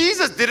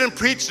 Jesus didn't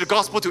preach the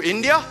gospel to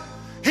India.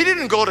 He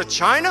didn't go to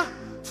China.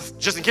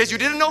 Just in case you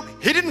didn't know,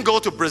 he didn't go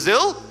to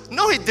Brazil.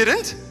 No, he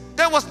didn't.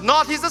 That was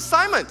not his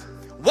assignment.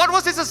 What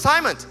was his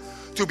assignment?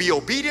 To be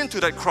obedient to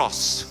that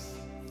cross.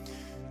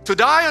 To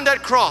die on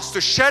that cross,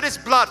 to shed his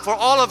blood for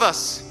all of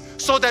us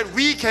so that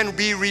we can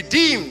be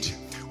redeemed.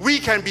 We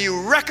can be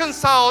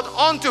reconciled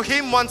unto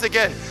him once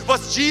again.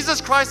 Was Jesus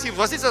Christ,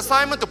 was his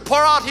assignment to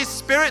pour out his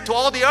spirit to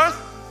all the earth?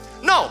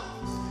 No,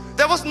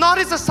 that was not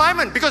his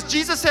assignment, because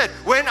Jesus said,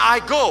 when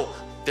I go,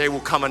 there will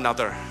come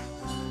another.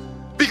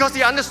 Because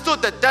he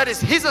understood that that is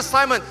his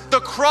assignment.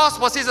 The cross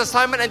was his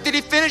assignment. And did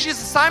he finish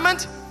his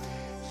assignment?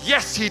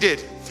 Yes, he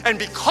did. And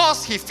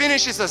because he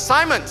finished his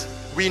assignment,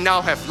 we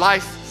now have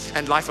life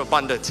and life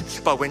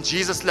abundant. But when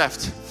Jesus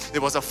left,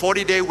 there was a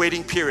 40-day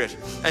waiting period.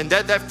 And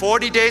that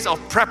 40 days of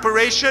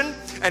preparation,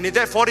 and in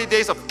that 40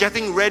 days of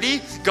getting ready,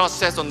 God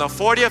says on the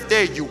 40th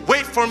day, you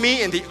wait for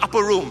me in the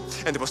upper room.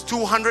 And there was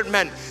 200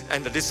 men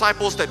and the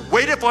disciples that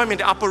waited for him in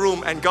the upper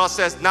room. And God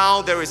says,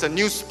 now there is a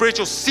new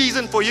spiritual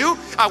season for you.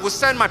 I will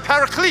send my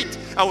paraclete.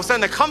 I will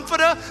send the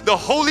comforter, the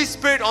Holy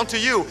Spirit onto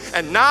you.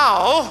 And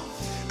now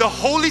the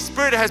Holy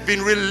Spirit has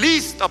been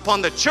released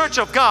upon the church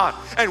of God.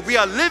 And we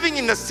are living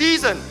in the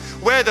season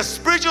where the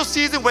spiritual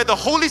season, where the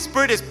Holy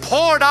Spirit is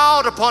poured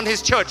out upon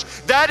his church.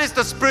 That is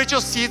the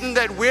spiritual season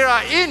that we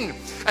are in.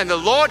 And the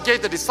Lord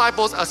gave the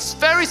disciples a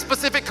very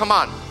specific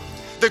command,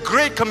 the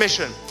Great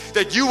Commission,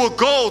 that you will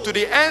go to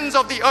the ends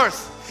of the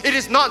earth. It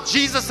is not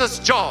Jesus'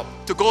 job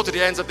to go to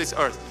the ends of this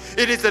earth.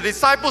 It is the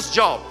disciples'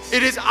 job.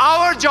 It is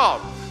our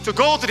job to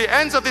go to the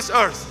ends of this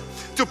earth,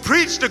 to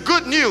preach the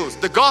good news,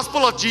 the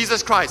gospel of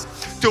Jesus Christ,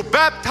 to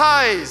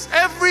baptize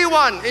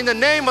everyone in the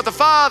name of the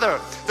Father,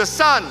 the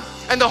Son,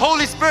 and the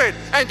Holy Spirit,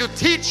 and to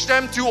teach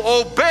them to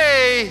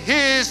obey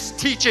his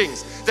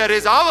teachings. That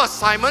is our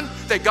assignment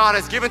that God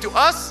has given to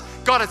us.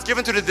 God has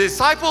given to the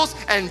disciples,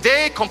 and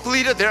they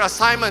completed their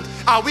assignment.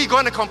 Are we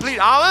going to complete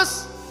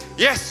ours?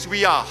 Yes,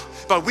 we are.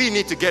 But we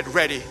need to get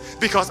ready,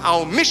 because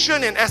our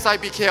mission in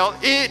SIBKL,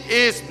 it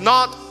is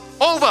not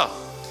over.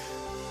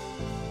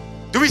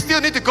 Do we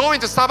still need to go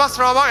into Sabah,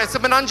 Sarawak, and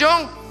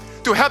Semenanjung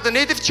to help the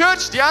native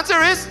church? The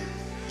answer is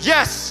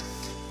yes.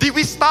 Did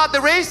we start the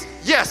race?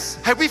 Yes.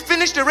 Have we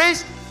finished the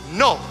race?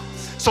 No.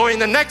 So in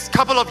the next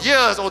couple of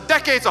years or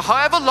decades or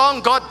however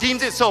long God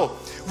deems it so,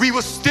 we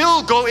will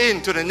still go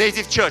into the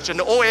native church and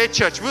the OA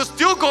church. We will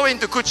still go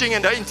into Kuching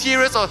and the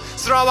interiors of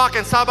Sarawak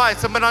and Sabah and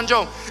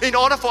Semenanjung in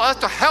order for us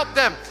to help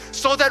them,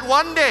 so that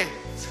one day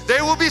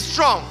they will be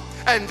strong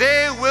and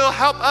they will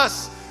help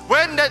us.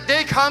 When that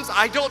day comes,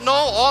 I don't know.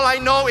 All I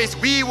know is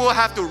we will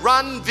have to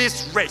run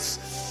this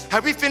race.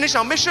 Have we finished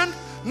our mission?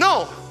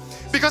 No.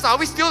 Because are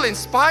we still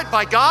inspired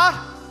by God?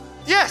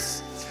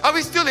 Yes. Are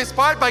we still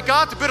inspired by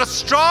God to build a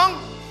strong,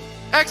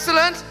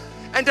 excellent,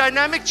 and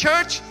dynamic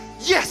church?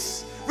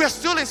 Yes. We are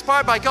still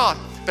inspired by God.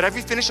 But have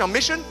we finished our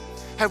mission?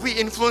 Have we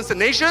influenced the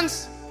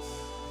nations?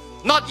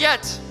 Not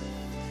yet.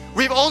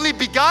 We've only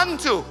begun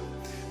to.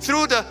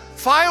 Through the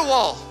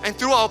firewall and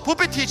through our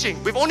pulpit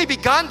teaching, we've only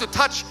begun to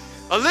touch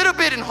a little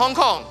bit in Hong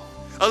Kong,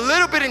 a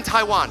little bit in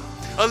Taiwan,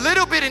 a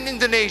little bit in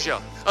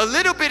Indonesia, a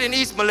little bit in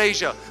East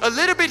Malaysia, a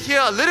little bit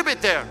here, a little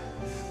bit there.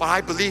 But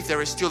I believe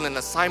there is still an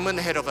assignment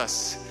ahead of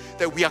us,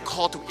 that we are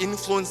called to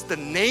influence the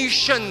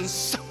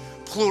nations,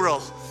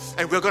 plural,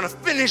 And we're going to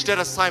finish that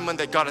assignment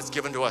that God has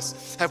given to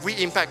us. Have we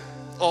impacted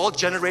all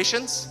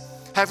generations?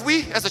 Have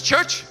we as a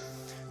church?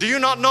 Do you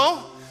not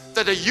know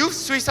that the youth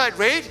suicide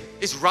rate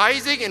is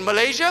rising in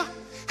Malaysia?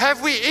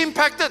 Have we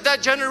impacted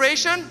that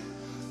generation?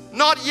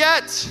 Not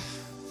yet.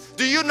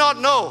 Do you not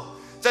know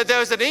that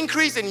there is an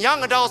increase in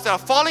young adults that are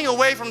falling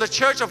away from the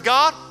church of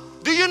God?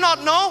 Do you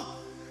not know?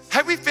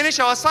 Have we finished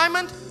our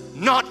assignment?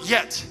 Not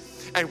yet.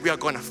 And we are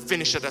going to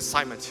finish that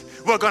assignment.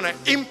 We're going to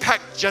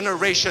impact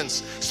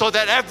generations so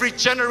that every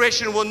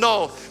generation will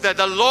know that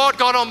the Lord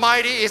God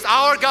Almighty is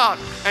our God,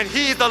 and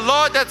He is the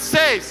Lord that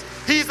saves.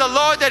 He's the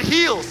Lord that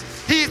heals.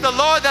 He's the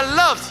Lord that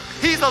loves.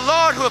 He's the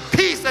Lord who has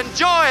peace and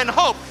joy and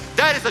hope.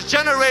 That is a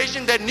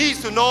generation that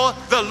needs to know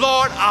the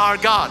Lord our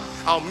God.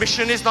 Our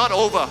mission is not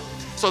over.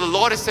 So the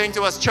Lord is saying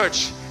to us,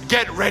 church,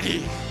 get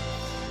ready.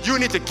 You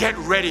need to get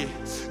ready.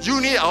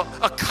 You need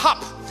a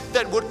cup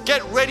that would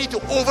get ready to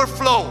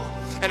overflow.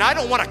 And I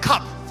don't want a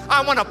cup.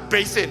 I want a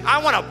basin.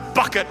 I want a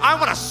bucket. I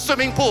want a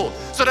swimming pool.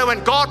 So that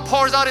when God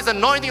pours out His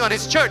anointing on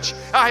His church,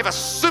 I have a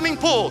swimming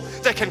pool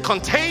that can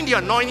contain the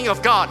anointing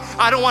of God.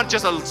 I don't want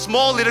just a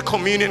small little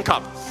communion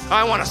cup.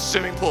 I want a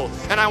swimming pool.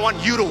 And I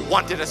want you to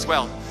want it as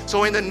well.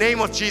 So in the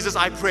name of Jesus,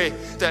 I pray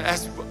that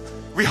as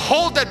we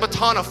hold that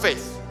baton of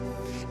faith,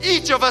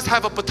 each of us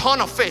have a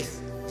baton of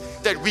faith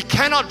that we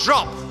cannot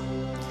drop.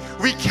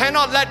 We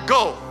cannot let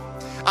go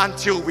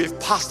until we've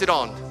passed it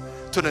on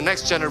to the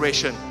next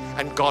generation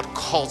and God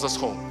calls us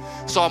home.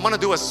 So I'm going to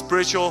do a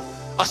spiritual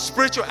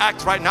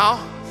act right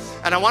now.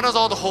 And I want us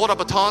all to hold our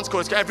batons.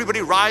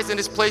 Everybody rise in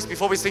this place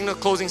before we sing the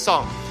closing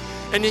song.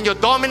 And in your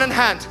dominant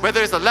hand,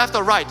 whether it's the left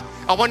or right,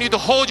 I want you to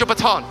hold your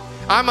baton.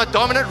 I'm a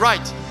dominant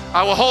right.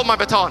 I will hold my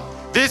baton.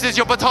 This is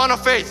your baton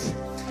of faith.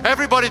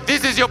 Everybody,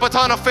 this is your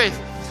baton of faith.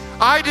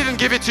 I didn't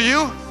give it to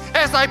you.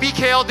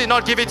 SIBKL did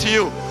not give it to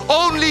you.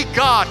 Only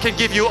God can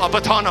give you a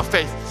baton of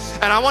faith.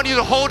 And I want you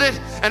to hold it,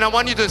 and I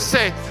want you to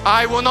say,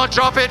 I will not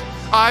drop it.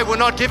 I will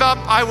not give up.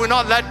 I will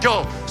not let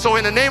go. So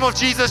in the name of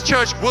Jesus,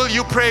 church, will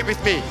you pray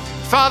with me?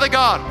 Father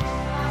God,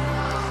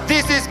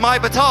 this is my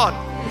baton.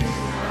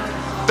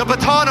 The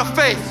baton of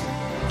faith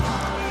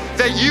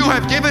that you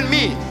have given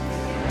me.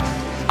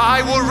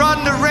 I will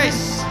run the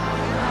race.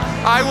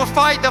 I will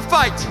fight the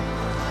fight.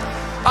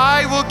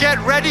 I will get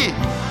ready.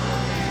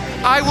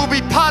 I will be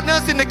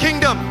partners in the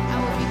kingdom.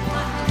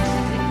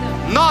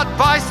 Not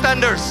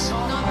bystanders.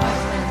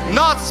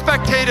 Not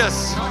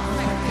spectators.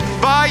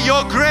 By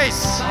your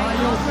grace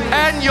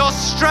and your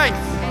strength,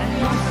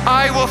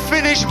 I will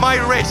finish my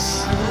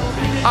race.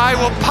 I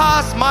will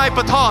pass my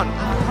baton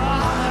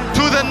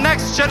to the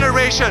next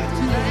generation,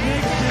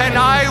 and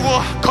I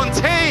will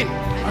contain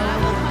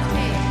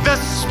the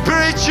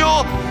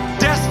spiritual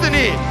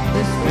destiny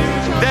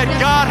that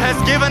God has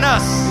given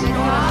us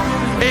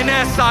in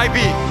SIB.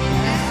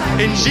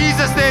 In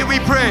Jesus' name we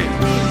pray.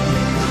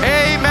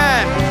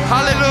 Amen.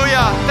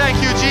 Hallelujah. Thank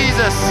you,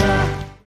 Jesus.